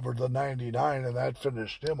clobbered the 99, and that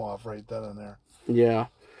finished him off right then and there. Yeah.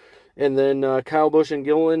 And then Kyle Busch and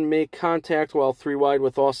Gilliland make contact while 3 wide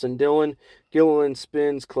with Austin Dillon. Gilliland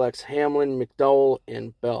spins, collects Hamlin, McDowell,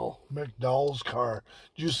 and Bell. McDowell's car.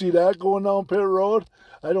 Did you see that going down pit road?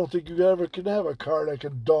 I don't think you ever can have a car that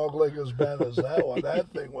can dogleg as bad as that one.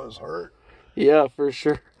 That thing was hurt. Yeah, for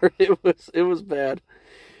sure. It was bad.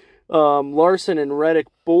 Larson and Reddick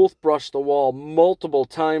both brushed the wall multiple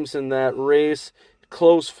times in that race.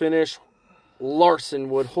 Close finish.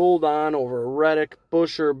 Larson would hold on over Reddick,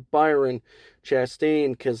 Busher, Byron,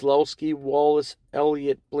 Chastain, Keselowski, Wallace,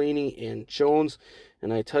 Elliott, Blaney, and Jones.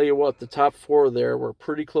 And I tell you what, the top 4 there were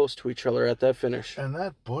pretty close to each other at that finish. And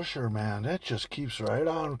that Busher, man, that just keeps right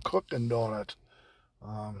on cooking, don't it?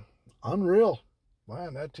 Unreal.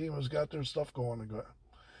 Man, that team has got their stuff going.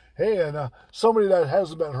 Hey, and somebody that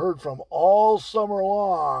hasn't been heard from all summer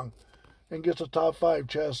long and gets a top 5,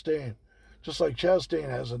 Chastain. Just like Chastain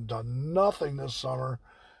hasn't done nothing this summer.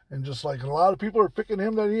 And just like a lot of people are picking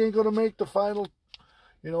him that he ain't going to make the final,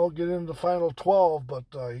 get into the final 12. But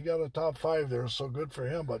he got a top 5 there, so good for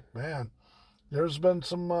him. But, man, there's been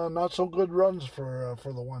some not so good runs for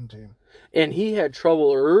the one team. And he had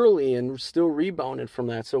trouble early and still rebounded from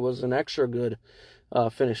that. So it was an extra good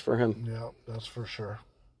finish for him. Yeah, that's for sure.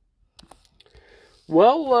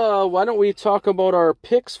 Well, why don't we talk about our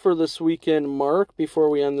picks for this weekend, Mark, before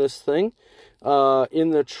we end this thing.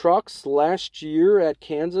 In the trucks last year at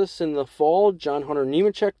Kansas in the fall, John Hunter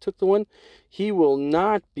Nemechek took the win. He will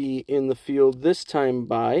not be in the field this time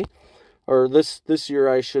this year,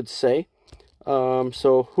 I should say.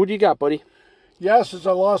 So who do you got, buddy? Yeah, since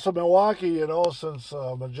I lost to Milwaukee, since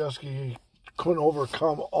Majeski couldn't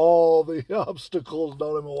overcome all the obstacles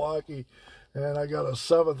down in Milwaukee, and I got a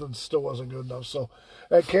 7th and still wasn't good enough. So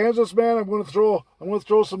at Kansas, man, I'm gonna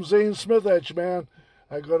throw some Zane Smith at you, man.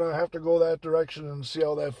 I'm gonna have to go that direction and see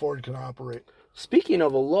how that Ford can operate. Speaking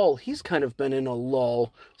of a lull, he's kind of been in a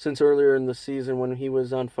lull since earlier in the season when he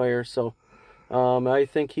was on fire. So I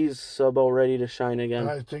think he's about ready to shine again.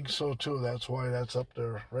 I think so too. That's why that's up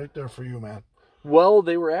there, right there for you, man. Well,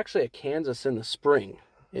 they were actually at Kansas in the spring,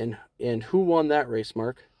 and who won that race,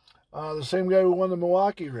 Mark? The same guy who won the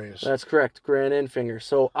Milwaukee race. That's correct, Grant Enfinger.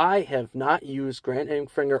 So I have not used Grant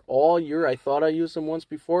Enfinger all year. I thought I used him once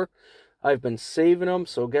before. I've been saving him,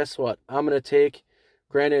 so guess what? I'm going to take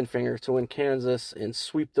Grant Enfinger to win Kansas and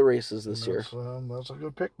sweep the races this year. That's a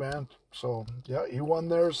good pick, man. So, yeah, he won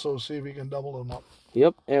there, so see if he can double them up.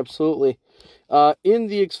 Yep, absolutely. In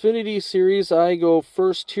the Xfinity Series, I go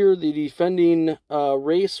first here. The defending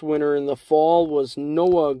race winner in the fall was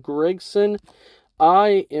Noah Gragson.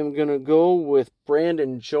 I am going to go with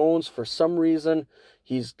Brandon Jones. For some reason,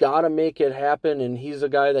 he's got to make it happen, and he's a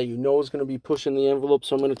guy that is going to be pushing the envelope,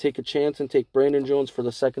 so I'm going to take a chance and take Brandon Jones for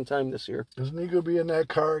the 2nd time this year. Isn't he going to be in that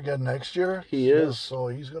car again next year? He is. Yes, so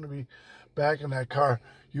he's going to be back in that car.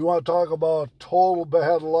 You want to talk about total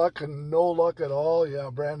bad luck and no luck at all?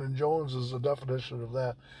 Yeah, Brandon Jones is the definition of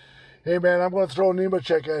that. Hey, man, I'm going to throw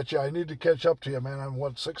Nemechek at you. I need to catch up to you, man.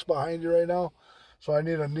 I'm, 6 behind you right now? So I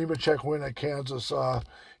need a Nemechek win at Kansas.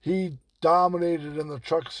 He dominated in the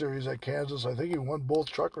truck series at Kansas. I think he won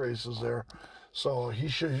both truck races there. So he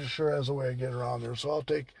sure has a way of getting around there. So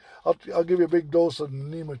I'll give you a big dose of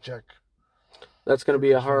Nemechek. That's going to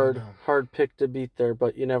be a hard pick to beat there,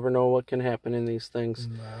 but you never know what can happen in these things.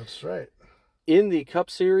 That's right. In the Cup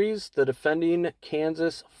Series, the defending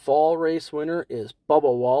Kansas Fall Race winner is Bubba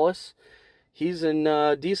Wallace. He's in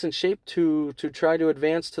decent shape to try to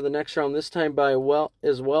advance to the next round, this time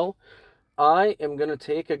as well. I am going to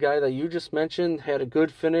take a guy that you just mentioned, had a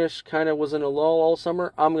good finish, kind of was in a lull all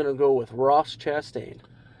summer. I'm going to go with Ross Chastain.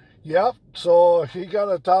 Yep, so he got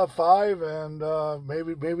a top 5, and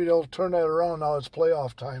maybe they'll turn that around now. It's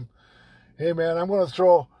playoff time. Hey man, I'm gonna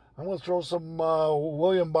throw some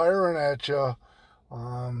William Byron at you.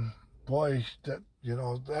 Boy,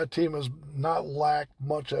 that team has not lacked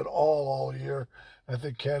much at all year. I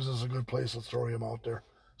think Kansas is a good place to throw him out there.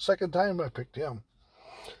 Second time I picked him.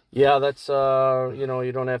 Yeah, that's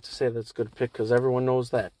you don't have to say that's a good pick because everyone knows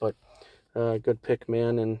that, but good pick,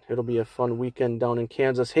 man, and it'll be a fun weekend down in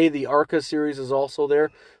Kansas. Hey, the ARCA series is also there,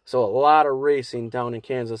 so a lot of racing down in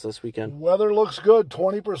Kansas this weekend. Weather looks good,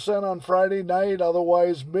 20% on Friday night,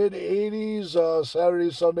 otherwise mid-80s. Saturday,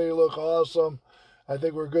 Sunday look awesome. I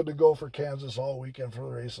think we're good to go for Kansas all weekend for the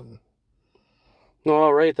racing.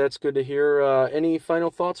 All right, that's good to hear. Any final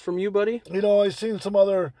thoughts from you, buddy? I've seen some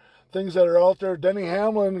other things that are out there. Denny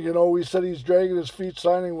Hamlin, we said he's dragging his feet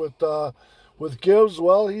signing with Gibbs.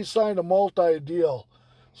 Well, he signed a multi-deal,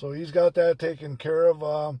 so he's got that taken care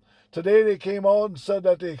of. Today they came out and said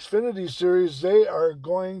that the Xfinity Series, they are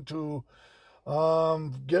going to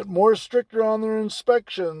get more stricter on their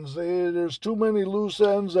inspections. There's too many loose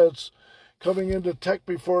ends that's coming into tech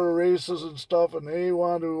before the races and stuff, and they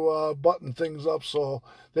want to button things up, so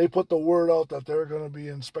they put the word out that they're going to be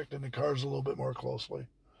inspecting the cars a little bit more closely.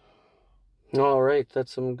 All right,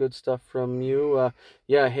 that's some good stuff from you.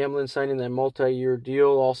 Hamlin signing that multi-year deal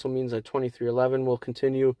also means that 2311 will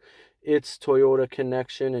continue its Toyota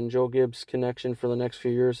connection and Joe Gibbs connection for the next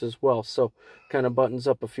few years as well. So kind of buttons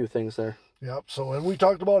up a few things there. Yep. So, and we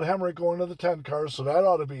talked about Hemrick going to the 10 cars, so that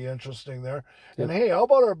ought to be interesting there. Yep. And hey, how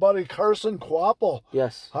about our buddy Carson Kvapil?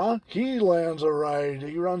 Yes. Huh? He lands a ride.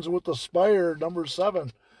 He runs with the Spire number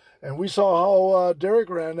 7. And we saw how Derek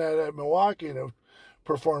ran that at Milwaukee, and it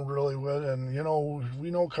performed really well. And, we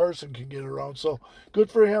know Carson can get around. So good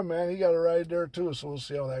for him, man. He got a ride there too, so we'll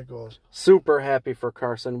see how that goes. Super happy for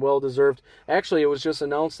Carson. Well-deserved. Actually, it was just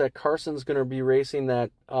announced that Carson's going to be racing that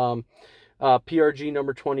PRG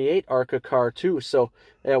number 28 ARCA car too, so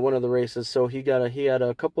at one of the races. So he had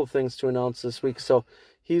a couple of things to announce this week, so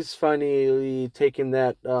he's finally taking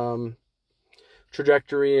that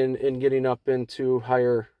trajectory and getting up into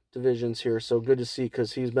higher divisions here. So good to see,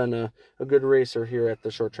 because he's been a good racer here at the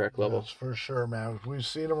short track level. Yes, for sure, man. We've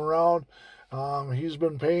seen him around. He's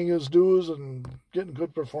been paying his dues and getting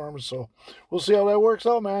good performance, so we'll see how that works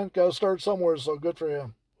out, man. Got to start somewhere, so good for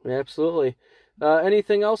him. Absolutely.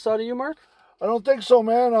 Anything else out of you, Mark? I don't think so,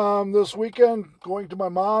 man. This weekend, going to my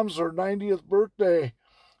mom's, her 90th birthday.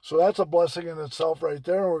 So that's a blessing in itself right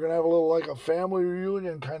there. We're going to have a little, like a family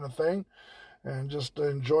reunion kind of thing. And just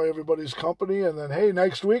enjoy everybody's company. And then, hey,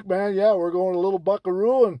 next week, man, we're going to Little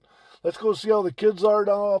Buckaroo. And let's go see how the kids are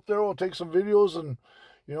down up there. We'll take some videos and,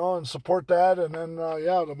 and support that. And then,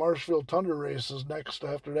 the Marshfield Thunder race is next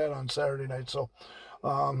after that on Saturday night. So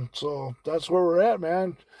that's where we're at,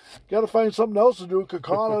 man. Got to find something else to do.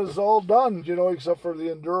 Kakana is all done, except for the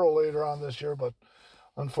Enduro later on this year. But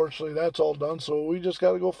unfortunately, that's all done. So we just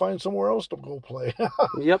got to go find somewhere else to go play.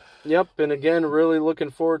 Yep. And again, really looking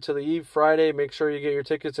forward to the Eve Friday. Make sure you get your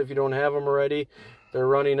tickets if you don't have them already. They're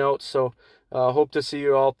running out. So hope to see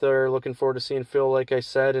you out there. Looking forward to seeing Phil, like I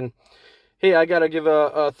said. And hey, I got to give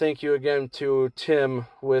a thank you again to Tim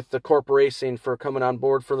with the Corp Racing for coming on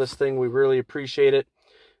board for this thing. We really appreciate it.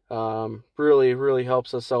 Really, really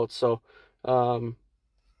helps us out. So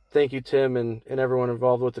thank you, Tim, and everyone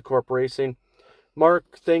involved with the Corp Racing.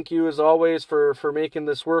 Mark, thank you as always for making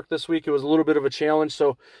this work this week. It was a little bit of a challenge,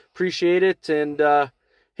 so appreciate it. And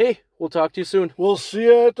hey, we'll talk to you soon. We'll see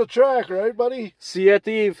you at the track, right, buddy? See you at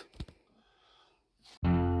the Eve.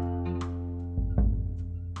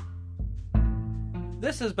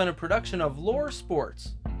 This has been a production of Lore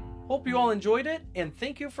Sports. Hope you all enjoyed it, and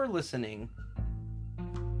thank you for listening.